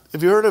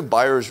 Have you heard of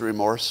buyer's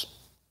remorse?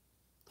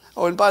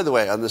 Oh, and by the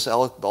way, on this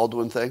Alec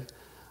Baldwin thing,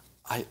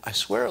 I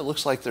swear it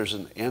looks like there's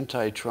an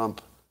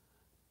anti-Trump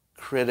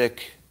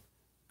critic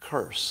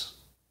curse.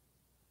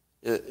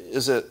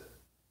 Is it?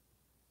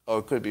 Oh,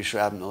 it could be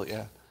shrapnel,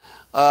 yeah.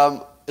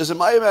 Is it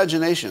my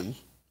imagination,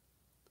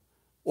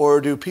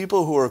 or do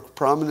people who are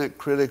prominent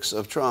critics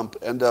of Trump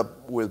end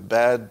up with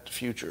bad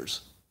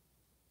futures?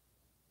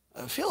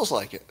 It feels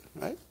like it,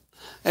 right?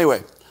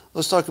 Anyway,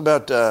 let's talk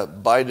about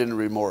Biden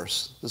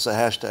remorse. This is a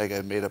hashtag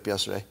I made up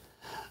yesterday.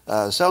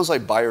 Sounds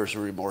like buyer's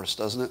remorse,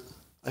 doesn't it?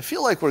 I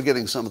feel like we're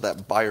getting some of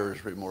that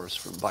buyer's remorse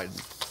from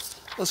Biden.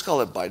 Let's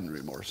call it Biden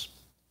remorse.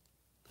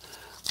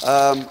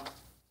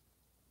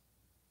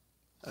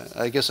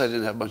 I guess I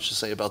didn't have much to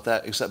say about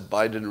that, except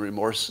Biden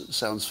remorse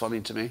sounds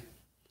funny to me.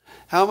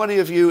 How many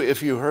of you,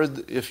 if you heard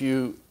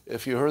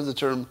the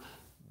term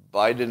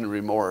Biden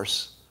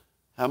remorse,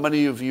 how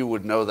many of you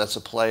would know that's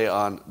a play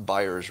on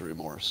buyer's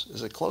remorse?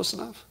 Is it close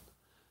enough?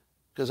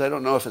 Because I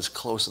don't know if it's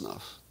close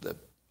enough.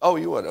 Oh,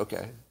 you would.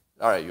 Okay.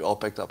 All right. You all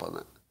picked up on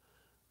that.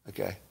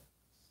 Okay.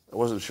 I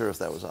wasn't sure if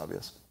that was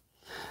obvious.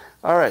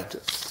 All right.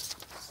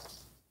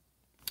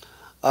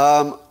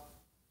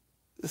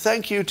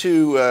 Thank you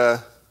to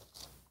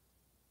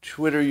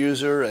Twitter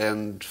user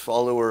and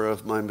follower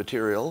of my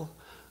material,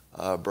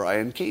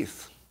 Brian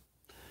Keith.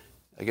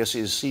 I guess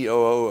he's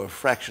COO of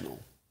Fractional.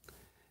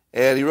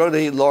 And he wrote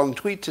a long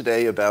tweet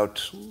today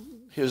about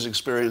his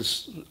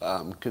experience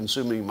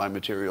consuming my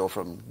material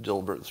from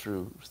Dilbert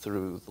through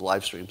the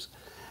live streams.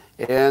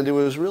 And it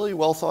was really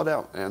well thought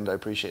out, and I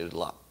appreciate it a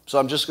lot. So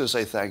I'm just going to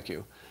say thank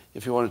you.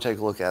 If you want to take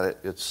a look at it,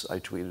 I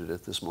tweeted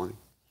it this morning.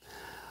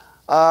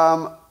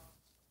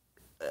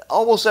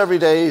 Almost every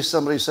day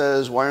somebody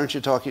says, why aren't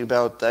you talking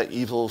about that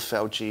evil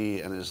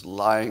Fauci and his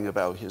lying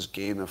about his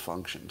gain of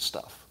function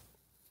stuff?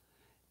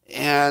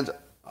 And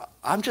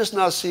I'm just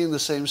not seeing the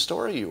same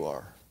story you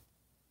are.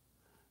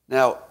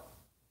 Now,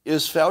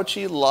 is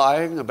Fauci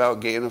lying about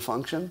gain of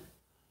function?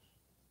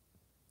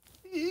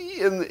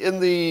 In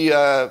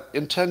the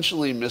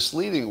intentionally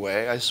misleading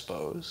way, I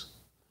suppose.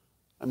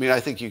 I mean, I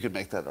think you could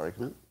make that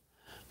argument.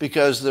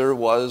 Because there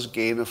was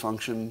gain of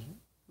function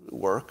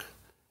work,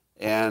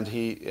 and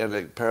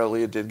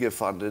apparently it did get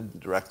funded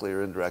directly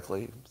or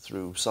indirectly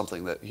through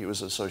something that he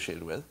was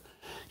associated with.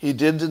 He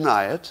did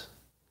deny it,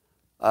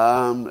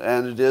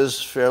 and it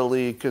is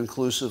fairly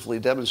conclusively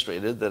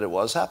demonstrated that it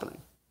was happening.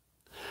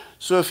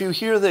 So if you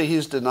hear that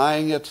he's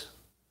denying it,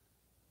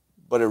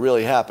 but it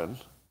really happened,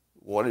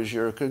 what is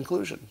your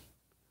conclusion?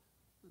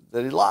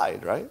 That he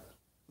lied, right?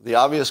 The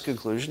obvious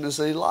conclusion is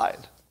that he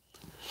lied.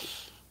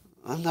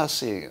 I'm not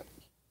seeing it.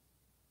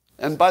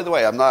 And by the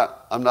way, I'm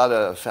not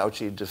a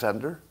Fauci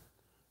defender.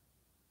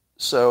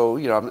 So,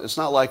 it's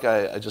not like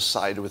I just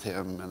side with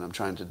him and I'm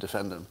trying to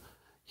defend him.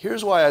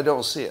 Here's why I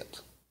don't see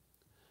it.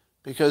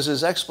 Because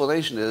his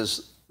explanation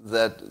is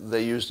that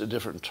they used a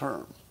different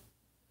term.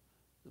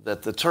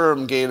 That the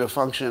term gain of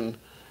function,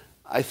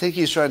 I think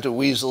he's trying to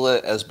weasel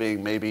it as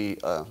being maybe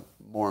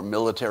more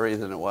military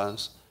than it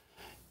was.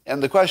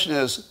 And the question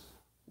is,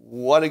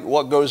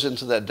 what goes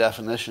into that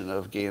definition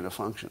of gain of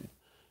function?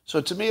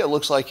 So to me, it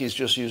looks like he's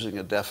just using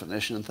a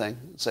definition thing,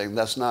 saying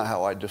that's not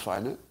how I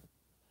define it.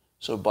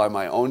 So by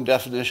my own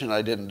definition,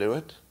 I didn't do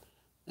it.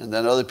 And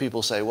then other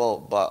people say, well,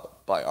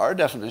 by our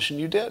definition,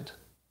 you did.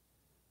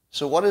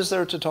 So what is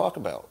there to talk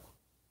about?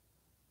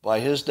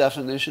 By his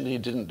definition, he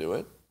didn't do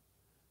it.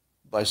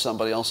 By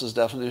somebody else's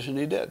definition,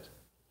 he did.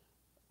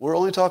 We're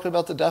only talking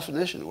about the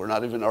definition. We're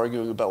not even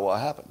arguing about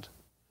what happened.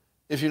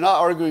 If you're not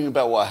arguing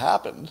about what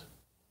happened,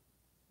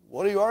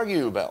 what are you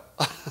arguing about?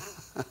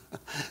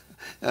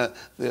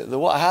 The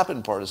what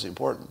happened part is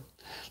important.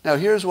 Now,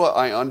 here's what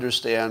I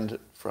understand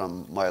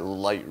from my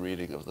light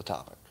reading of the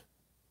topic.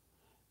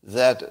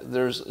 That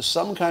there's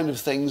some kind of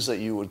things that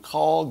you would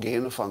call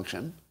gain of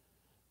function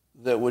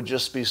that would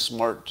just be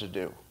smart to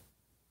do.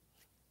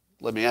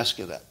 Let me ask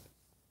you that.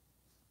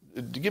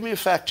 Give me a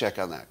fact check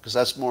on that, because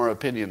that's more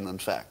opinion than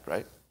fact,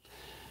 right?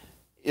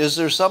 Is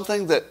there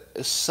something that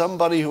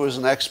somebody who is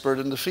an expert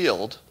in the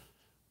field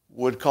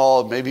would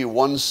call maybe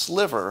one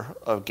sliver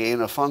of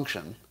gain of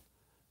function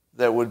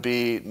that would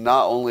be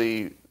not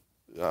only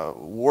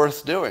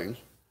worth doing,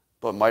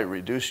 but might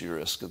reduce your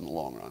risk in the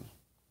long run?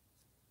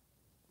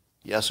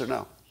 Yes or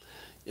no?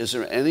 Is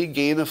there any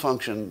gain of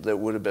function that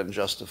would have been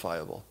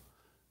justifiable?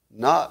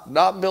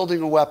 Not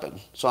building a weapon.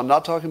 So I'm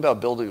not talking about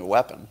building a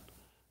weapon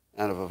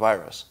out of a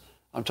virus.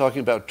 I'm talking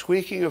about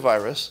tweaking a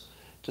virus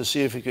to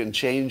see if it can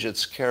change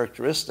its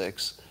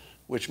characteristics,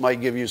 which might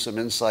give you some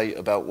insight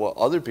about what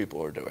other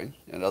people are doing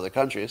in other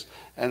countries,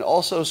 and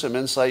also some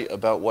insight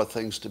about what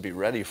things to be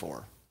ready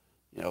for,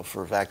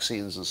 for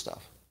vaccines and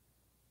stuff.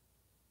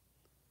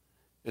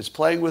 It's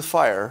playing with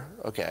fire,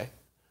 okay.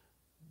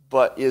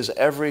 But is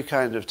every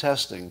kind of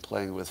testing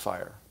playing with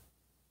fire?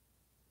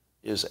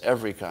 Is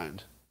every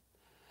kind?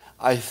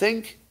 I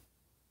think,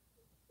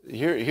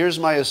 here's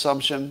my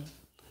assumption,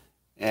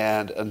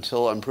 and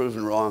until I'm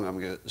proven wrong, I'm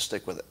going to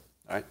stick with it.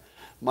 All right?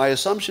 My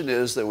assumption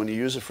is that when you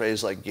use a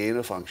phrase like gain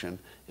of function,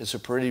 it's a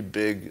pretty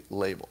big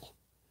label.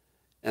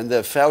 And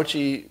that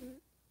Fauci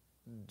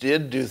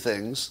did do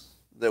things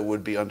that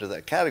would be under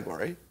that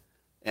category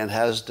and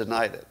has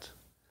denied it.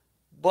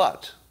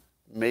 But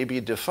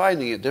maybe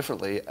defining it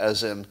differently,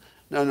 as in,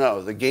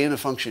 no, the gain of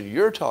function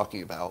you're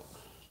talking about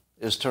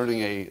is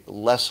turning a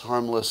less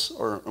harmless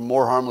or a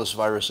more harmless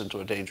virus into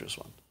a dangerous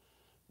one.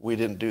 We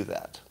didn't do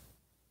that.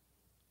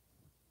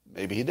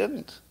 Maybe he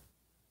didn't.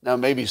 Now,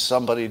 maybe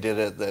somebody did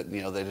it that,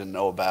 they didn't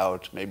know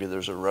about. Maybe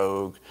there's a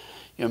rogue.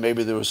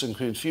 Maybe there was some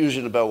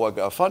confusion about what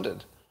got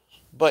funded.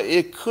 But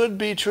it could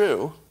be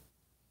true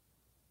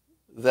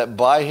that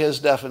by his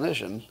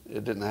definition,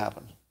 it didn't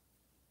happen.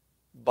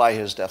 By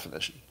his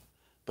definition.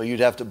 But you'd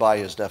have to buy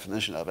his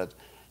definition of it.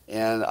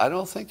 And I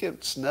don't think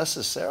it's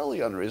necessarily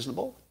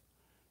unreasonable.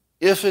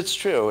 If it's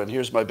true, and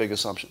here's my big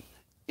assumption,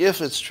 if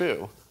it's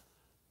true,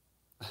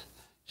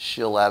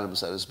 Shill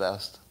Adams at his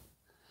best.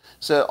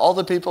 So all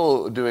the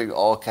people doing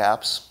all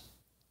caps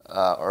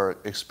are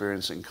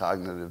experiencing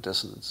cognitive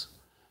dissonance.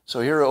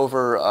 So here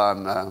over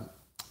on,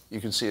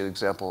 you can see an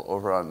example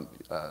over on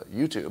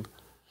YouTube.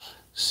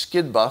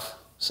 Skid Buff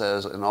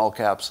says in all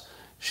caps,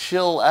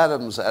 Shill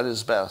Adams at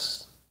his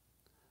best.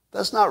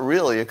 That's not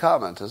really a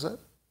comment, is it?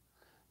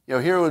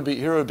 Here would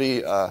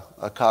be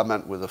a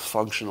comment with a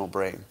functional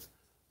brain.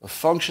 A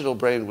functional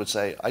brain would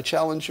say, I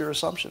challenge your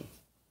assumption.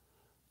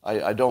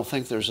 I don't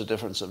think there's a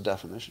difference of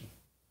definition.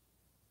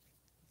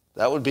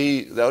 That would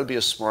be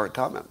a smart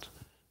comment.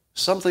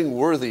 Something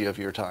worthy of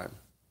your time.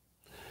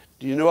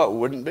 Do you know what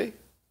wouldn't be?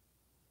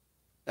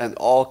 And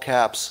all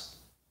caps,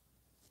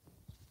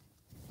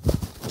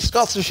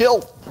 Scott's a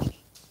shill.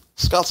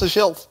 Scott's a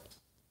shill.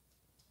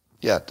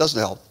 Yeah, it doesn't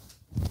help.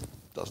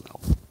 Doesn't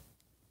help.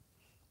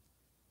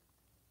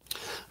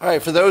 All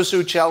right, for those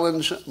who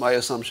challenge my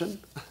assumption,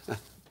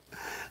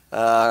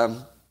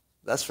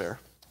 that's fair.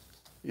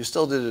 You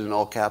still did it in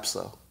all caps,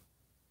 though.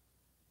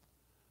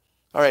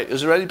 All right,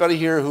 is there anybody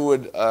here who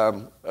would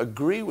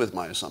agree with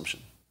my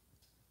assumption?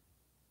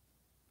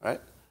 All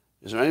right?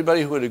 Is there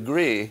anybody who would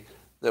agree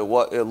that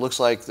what it looks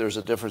like there's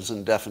a difference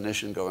in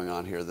definition going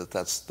on here,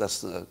 that's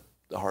the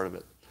heart of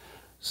it?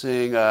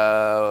 Seeing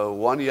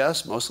one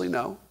yes, mostly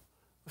no,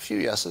 a few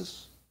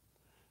yeses.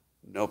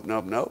 Nope,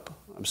 nope, nope.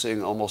 I'm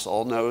seeing almost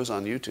all no's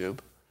on YouTube.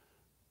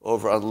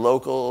 Over on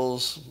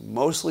locals,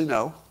 mostly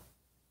no,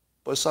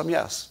 but some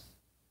yes.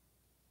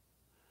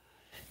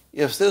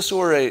 If this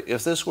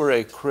were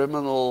a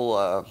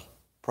criminal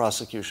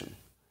prosecution,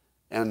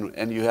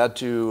 and you had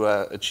to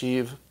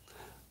achieve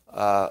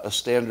a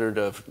standard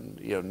of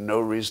no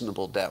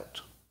reasonable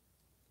doubt,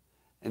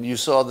 and you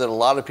saw that a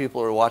lot of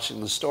people are watching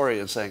the story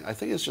and saying, I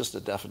think it's just a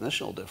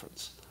definitional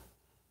difference.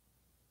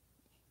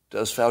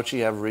 Does Fauci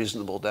have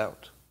reasonable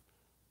doubt?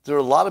 There are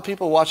a lot of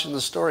people watching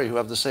the story who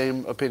have the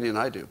same opinion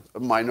I do, a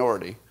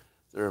minority.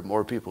 There are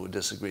more people who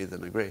disagree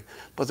than agree.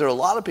 But there are a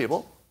lot of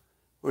people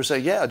who are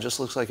saying, yeah, it just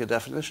looks like a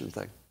definition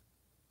thing.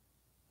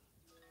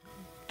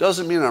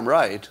 Doesn't mean I'm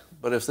right,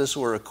 but if this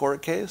were a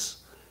court case,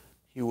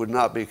 he would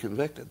not be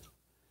convicted.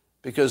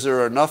 Because there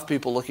are enough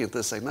people looking at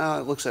this saying, no,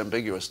 it looks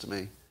ambiguous to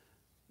me.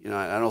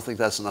 I don't think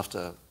that's enough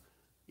to,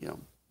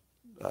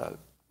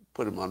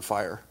 put him on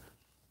fire.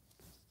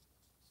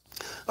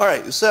 All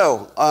right,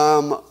 so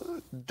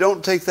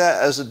don't take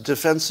that as a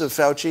defense of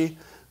Fauci.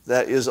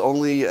 That is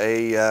only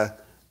a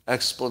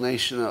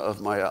explanation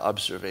of my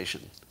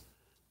observation.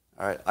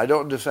 All right, I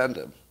don't defend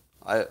him.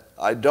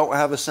 I don't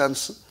have a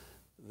sense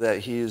that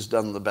he's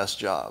done the best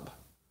job.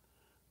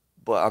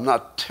 But I'm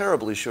not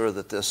terribly sure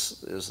that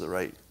this is the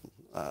right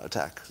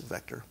attack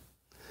vector.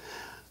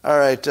 All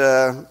right,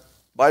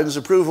 Biden's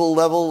approval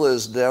level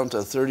is down to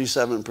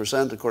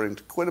 37% according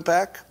to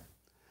Quinnipiac.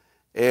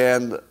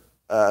 And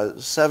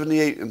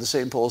 78 in the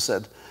same poll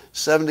said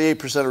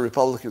 78% of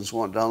Republicans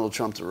want Donald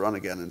Trump to run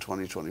again in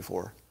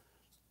 2024.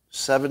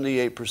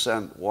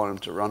 78% want him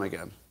to run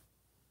again.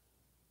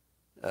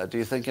 Do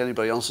you think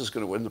anybody else is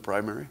going to win the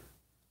primary?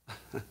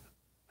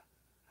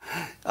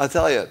 I'll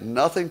tell you,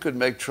 nothing could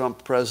make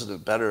Trump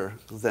president better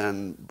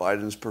than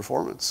Biden's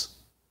performance.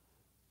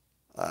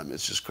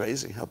 It's just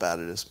crazy how bad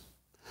it is.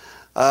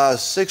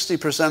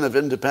 60% of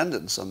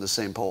independents on the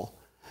same poll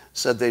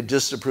said they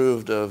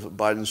disapproved of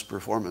Biden's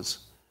performance.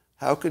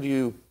 How could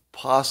you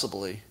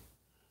possibly,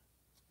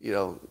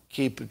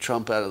 keep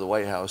Trump out of the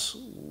White House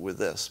with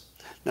this?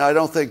 Now, I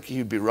don't think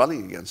he'd be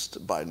running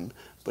against Biden,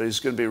 but he's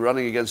going to be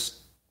running against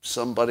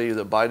somebody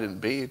that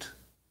Biden beat.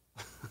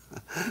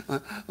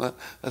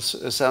 It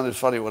sounded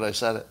funny when I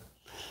said it.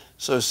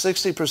 So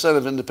 60%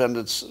 of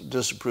independents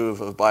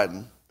disapprove of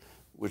Biden,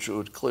 which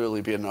would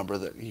clearly be a number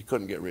that he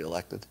couldn't get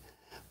reelected.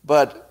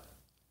 But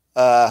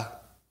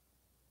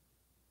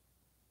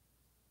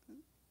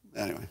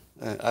anyway,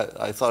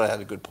 I thought I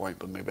had a good point,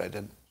 but maybe I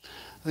didn't.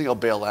 I think I'll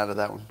bail out of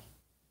that one.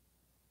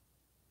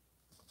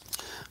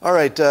 All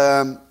right.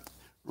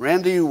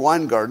 Randy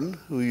Weingarten,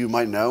 who you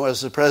might know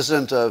as the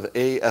president of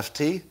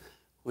AFT,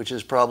 which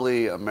is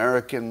probably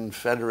American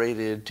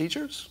Federated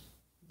Teachers,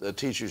 the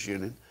teachers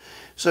union.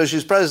 So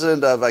she's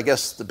president of, I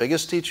guess, the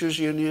biggest teachers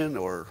union,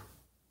 or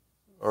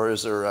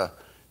is there a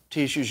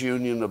teachers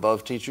union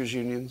above teachers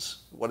unions?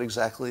 What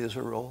exactly is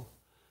her role?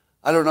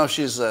 I don't know if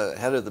she's the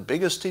head of the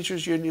biggest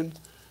teachers union,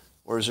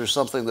 or is there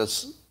something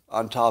that's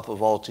on top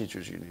of all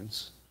teachers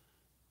unions?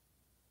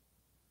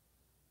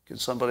 Can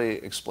somebody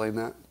explain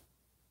that?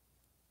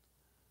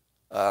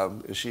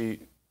 Is she,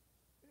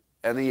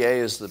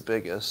 NEA is the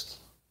biggest,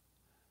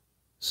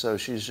 so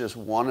she's just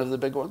one of the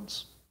big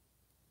ones?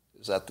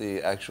 Is that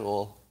the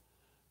actual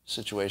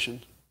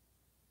situation?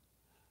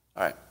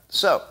 All right,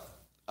 so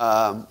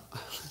the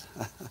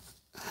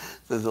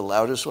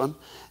loudest one.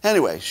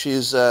 Anyway,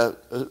 she's a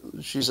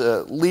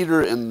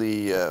leader in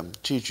the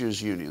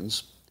teachers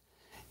unions,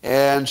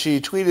 and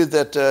she tweeted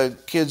that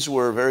kids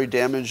were very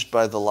damaged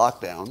by the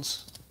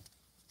lockdowns.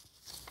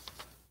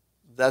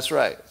 That's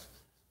right.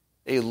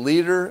 A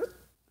leader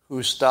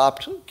who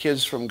stopped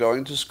kids from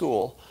going to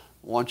school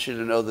wants you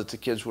to know that the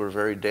kids were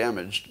very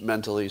damaged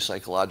mentally,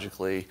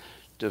 psychologically,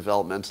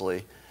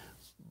 developmentally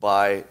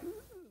by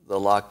the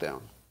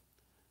lockdown.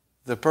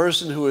 The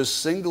person who is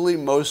singly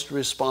most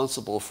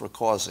responsible for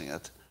causing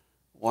it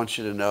wants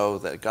you to know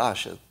that,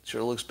 gosh, it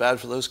sure looks bad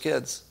for those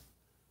kids.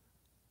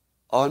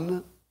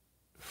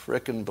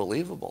 Un-frickin'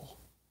 believable.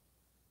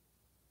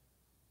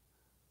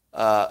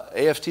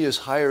 AFT is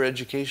higher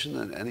education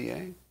than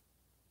NEA?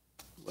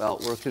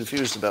 Well, we're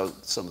confused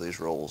about some of these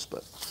roles,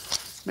 but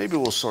maybe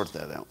we'll sort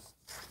that out.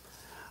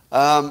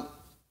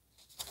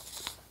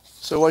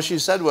 So what she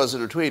said was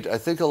in her tweet, I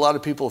think a lot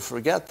of people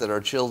forget that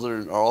our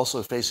children are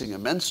also facing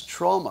immense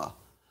trauma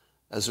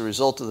as a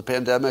result of the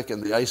pandemic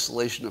and the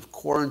isolation of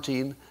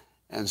quarantine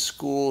and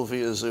school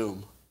via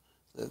Zoom.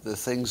 The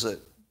things that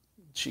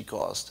she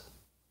caused,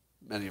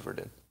 many of her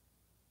did,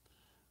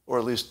 or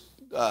at least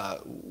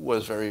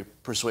was very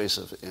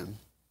persuasive in.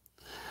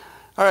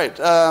 All right,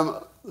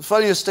 the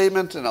funniest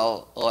statement, and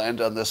I'll end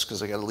on this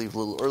because I got to leave a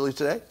little early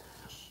today,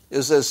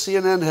 is that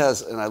CNN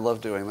has, and I love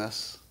doing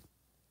this,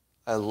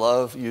 I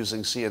love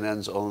using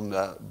CNN's own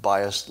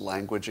biased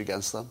language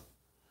against them.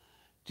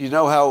 Do you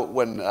know how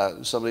when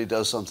somebody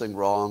does something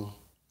wrong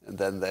and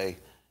then they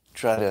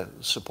try to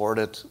support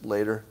it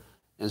later,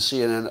 and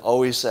CNN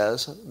always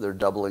says they're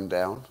doubling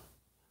down?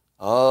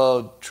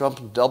 Oh,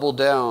 Trump doubled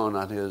down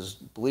on his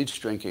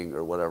bleach drinking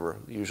or whatever.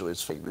 Usually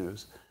it's fake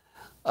news.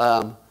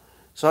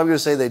 So I'm going to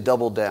say they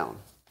doubled down.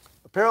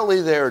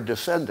 Apparently they are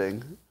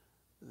defending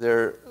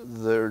their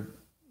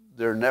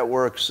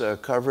network's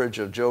coverage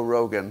of Joe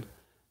Rogan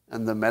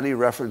and the many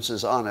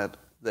references on it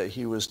that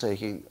he was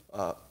taking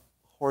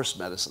horse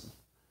medicine,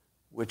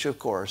 which, of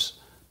course,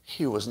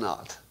 he was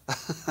not.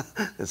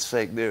 It's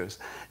fake news.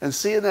 And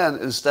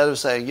CNN, instead of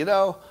saying, you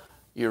know,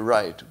 you're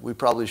right, we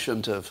probably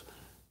shouldn't have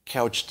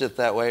couched it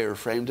that way or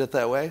framed it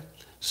that way.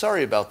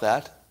 Sorry about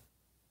that.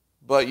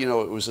 But, you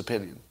know, it was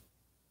opinion.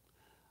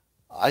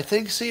 I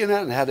think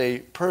CNN had a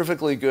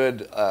perfectly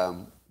good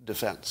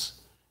defense.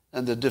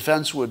 And the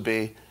defense would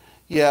be,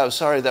 yeah,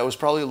 sorry, that was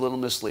probably a little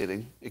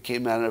misleading. It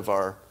came out of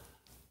our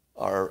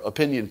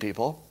opinion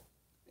people.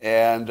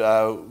 And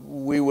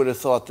we would have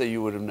thought that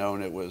you would have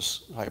known it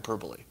was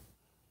hyperbole.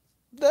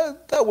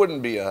 That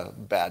wouldn't be a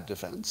bad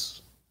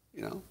defense,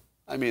 you know.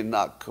 I mean,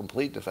 not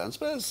complete defense,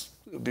 but it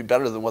would be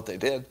better than what they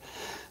did.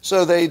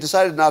 So they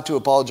decided not to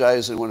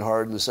apologize and went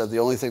hard and said the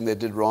only thing they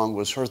did wrong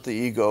was hurt the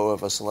ego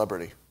of a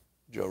celebrity,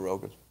 Joe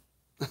Rogan.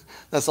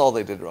 That's all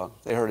they did wrong.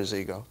 They hurt his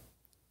ego.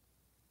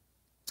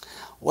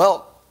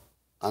 Well,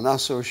 I'm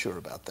not so sure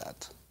about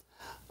that.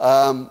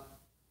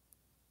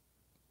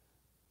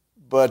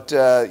 But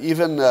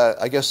even,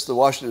 I guess the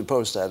Washington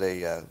Post had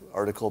a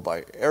article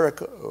by Eric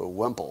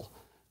Wemple,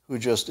 who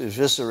just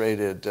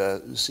eviscerated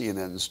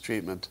CNN's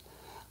treatment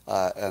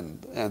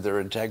and their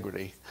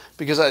integrity.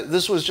 Because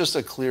this was just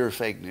a clear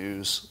fake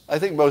news. I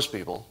think most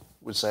people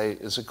would say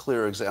it's a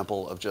clear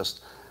example of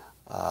just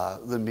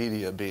the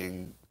media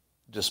being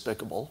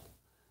despicable.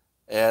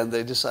 And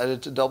they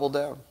decided to double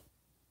down.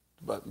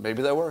 But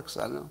maybe that works.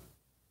 I don't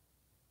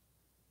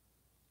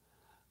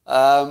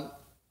know.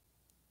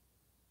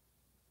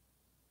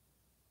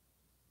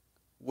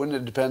 Wouldn't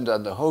it depend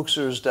on the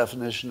hoaxer's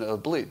definition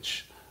of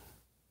bleach?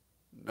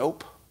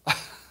 Nope.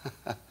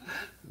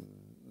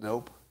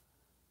 Nope.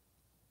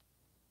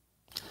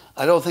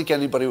 I don't think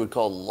anybody would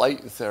call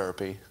light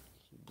therapy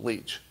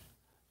bleach.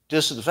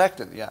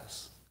 Disinfectant,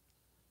 yes.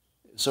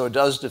 So it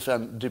does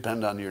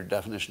depend on your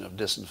definition of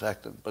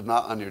disinfectant, but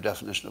not on your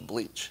definition of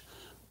bleach.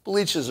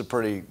 Bleach is a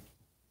pretty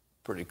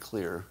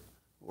clear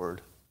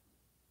word.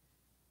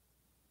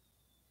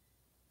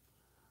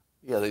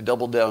 Yeah, they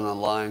doubled down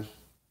on lying.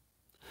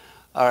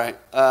 All right.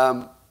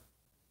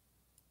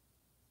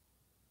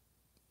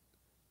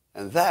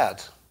 And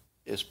that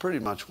is pretty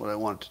much what I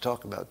wanted to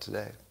talk about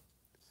today.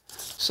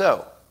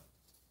 So,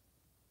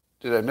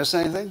 did I miss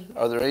anything?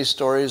 Are there any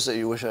stories that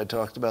you wish I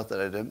talked about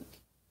that I didn't?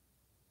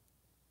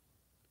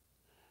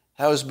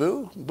 How's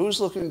Boo? Boo's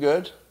looking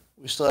good.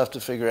 We still have to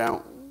figure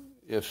out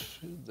if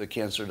the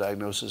cancer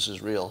diagnosis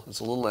is real. It's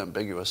a little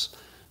ambiguous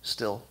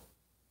still.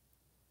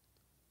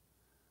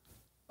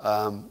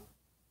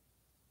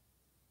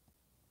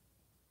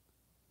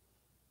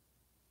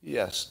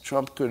 Yes,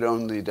 Trump could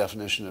own the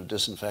definition of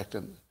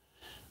disinfectant.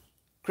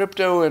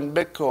 Crypto and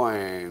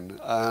Bitcoin.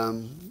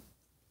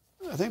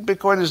 I think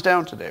Bitcoin is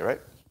down today,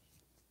 right?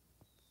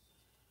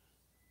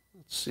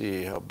 Let's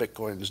see how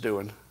Bitcoin's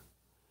doing.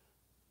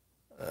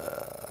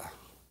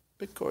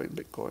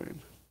 Bitcoin.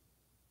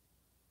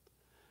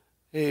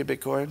 Hey,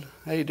 Bitcoin.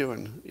 How you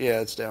doing?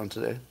 Yeah, it's down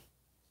today.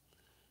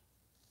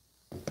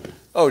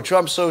 Oh,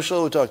 Trump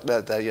Social. We talked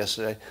about that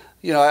yesterday.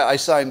 You know, I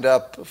signed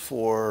up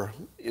for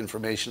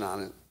information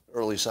on it.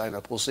 Early sign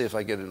up. We'll see if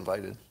I get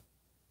invited.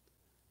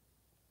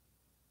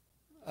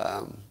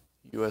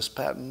 U.S.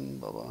 patent,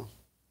 blah, blah.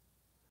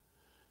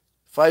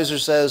 Pfizer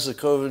says the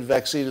COVID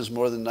vaccine is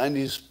more than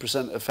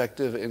 90%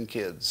 effective in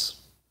kids.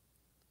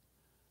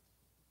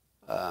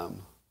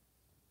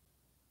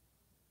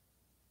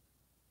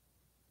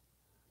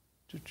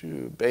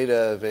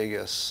 Beta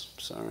Vegas.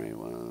 Sorry.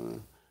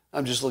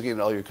 I'm just looking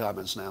at all your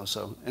comments now,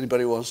 so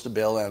anybody who wants to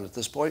bail out at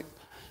this point,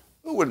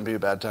 it wouldn't be a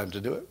bad time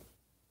to do it.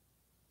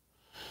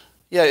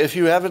 Yeah, if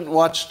you haven't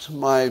watched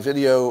my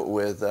video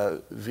with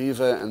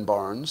Viva and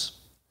Barnes,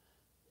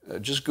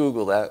 just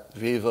Google that,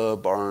 Viva,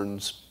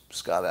 Barnes,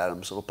 Scott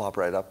Adams. It'll pop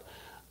right up.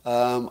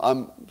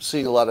 I'm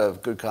seeing a lot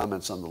of good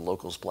comments on the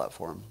Locals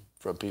platform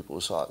from people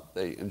who saw it.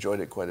 They enjoyed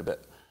it quite a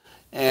bit.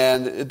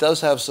 And it does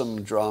have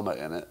some drama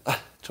in it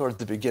toward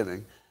the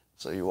beginning,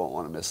 so you won't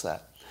want to miss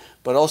that.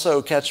 But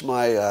also catch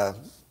my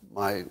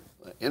my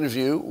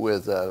interview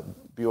with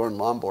Bjorn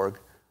Lomborg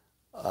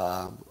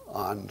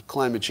on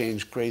climate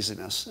change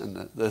craziness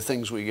and the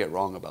things we get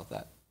wrong about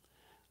that.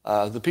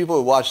 The people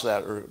who watch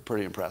that are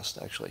pretty impressed,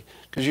 actually,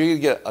 because you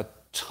can get a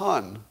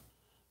ton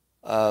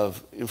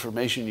of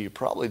information you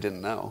probably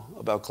didn't know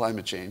about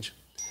climate change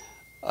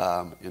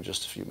in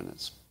just a few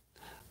minutes.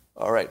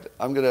 All right,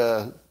 I'm going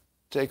to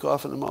take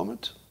off in a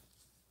moment.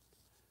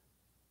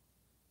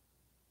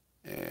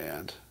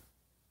 And,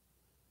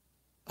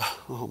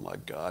 oh my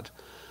God.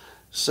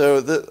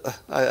 So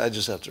I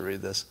just have to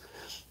read this.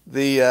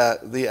 The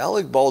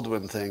Alec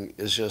Baldwin thing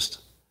is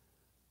just,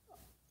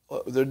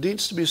 there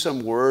needs to be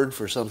some word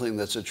for something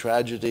that's a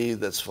tragedy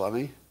that's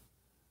funny.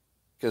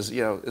 Because,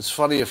 you know, it's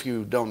funny if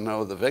you don't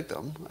know the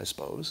victim, I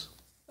suppose.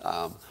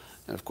 And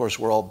of course,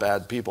 we're all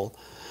bad people.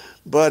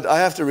 But I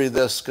have to read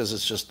this because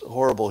it's just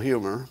horrible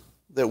humor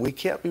that we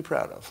can't be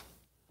proud of.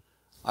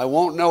 I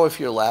won't know if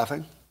you're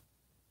laughing.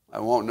 I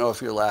won't know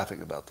if you're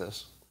laughing about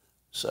this.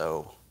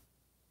 So,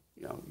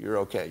 you know, you're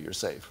okay. You're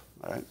safe.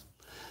 All right.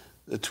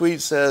 The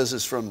tweet says,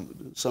 it's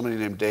from somebody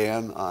named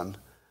Dan on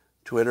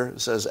Twitter.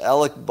 It says,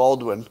 Alec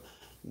Baldwin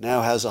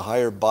now has a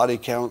higher body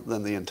count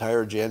than the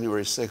entire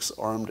January 6th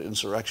armed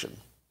insurrection.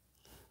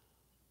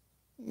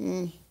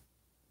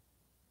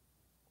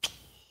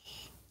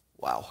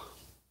 Wow.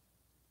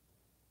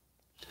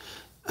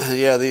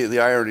 Yeah, the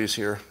irony's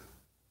here.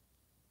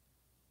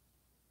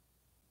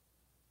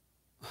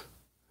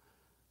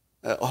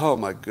 Oh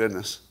my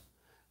goodness.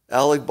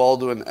 Alec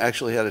Baldwin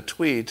actually had a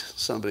tweet,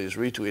 somebody's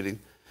retweeting,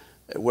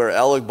 where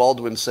Alec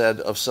Baldwin said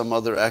of some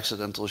other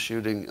accidental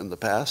shooting in the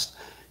past,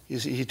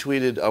 he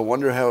tweeted, I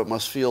wonder how it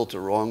must feel to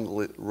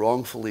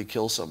wrongfully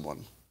kill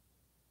someone.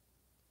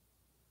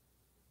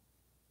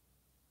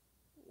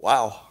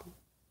 Wow.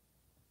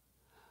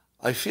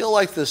 I feel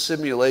like the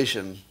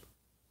simulation,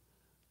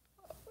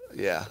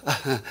 yeah,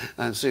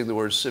 I'm seeing the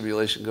word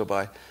simulation go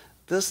by.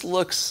 Doesn't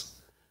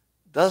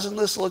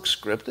this look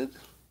scripted?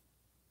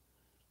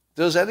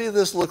 Does any of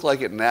this look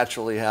like it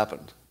naturally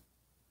happened?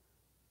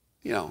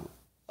 You know,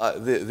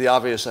 the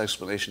obvious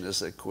explanation is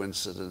that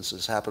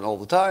coincidences happen all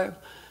the time,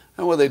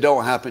 and when they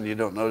don't happen, you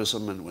don't notice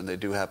them, and when they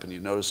do happen, you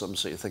notice them,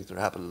 so you think they're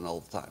happening all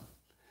the time.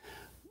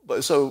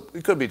 But so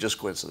it could be just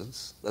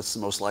coincidence. That's the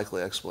most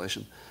likely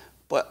explanation.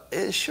 But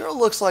it sure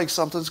looks like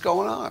something's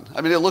going on.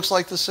 I mean, it looks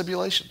like the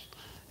simulation.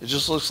 It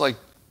just looks like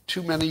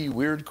too many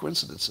weird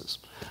coincidences.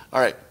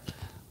 All right.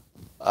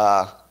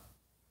 I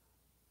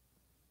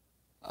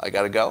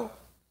got to go.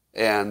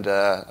 And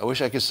I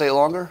wish I could stay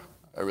longer.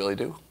 I really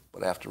do.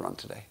 But I have to run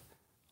today.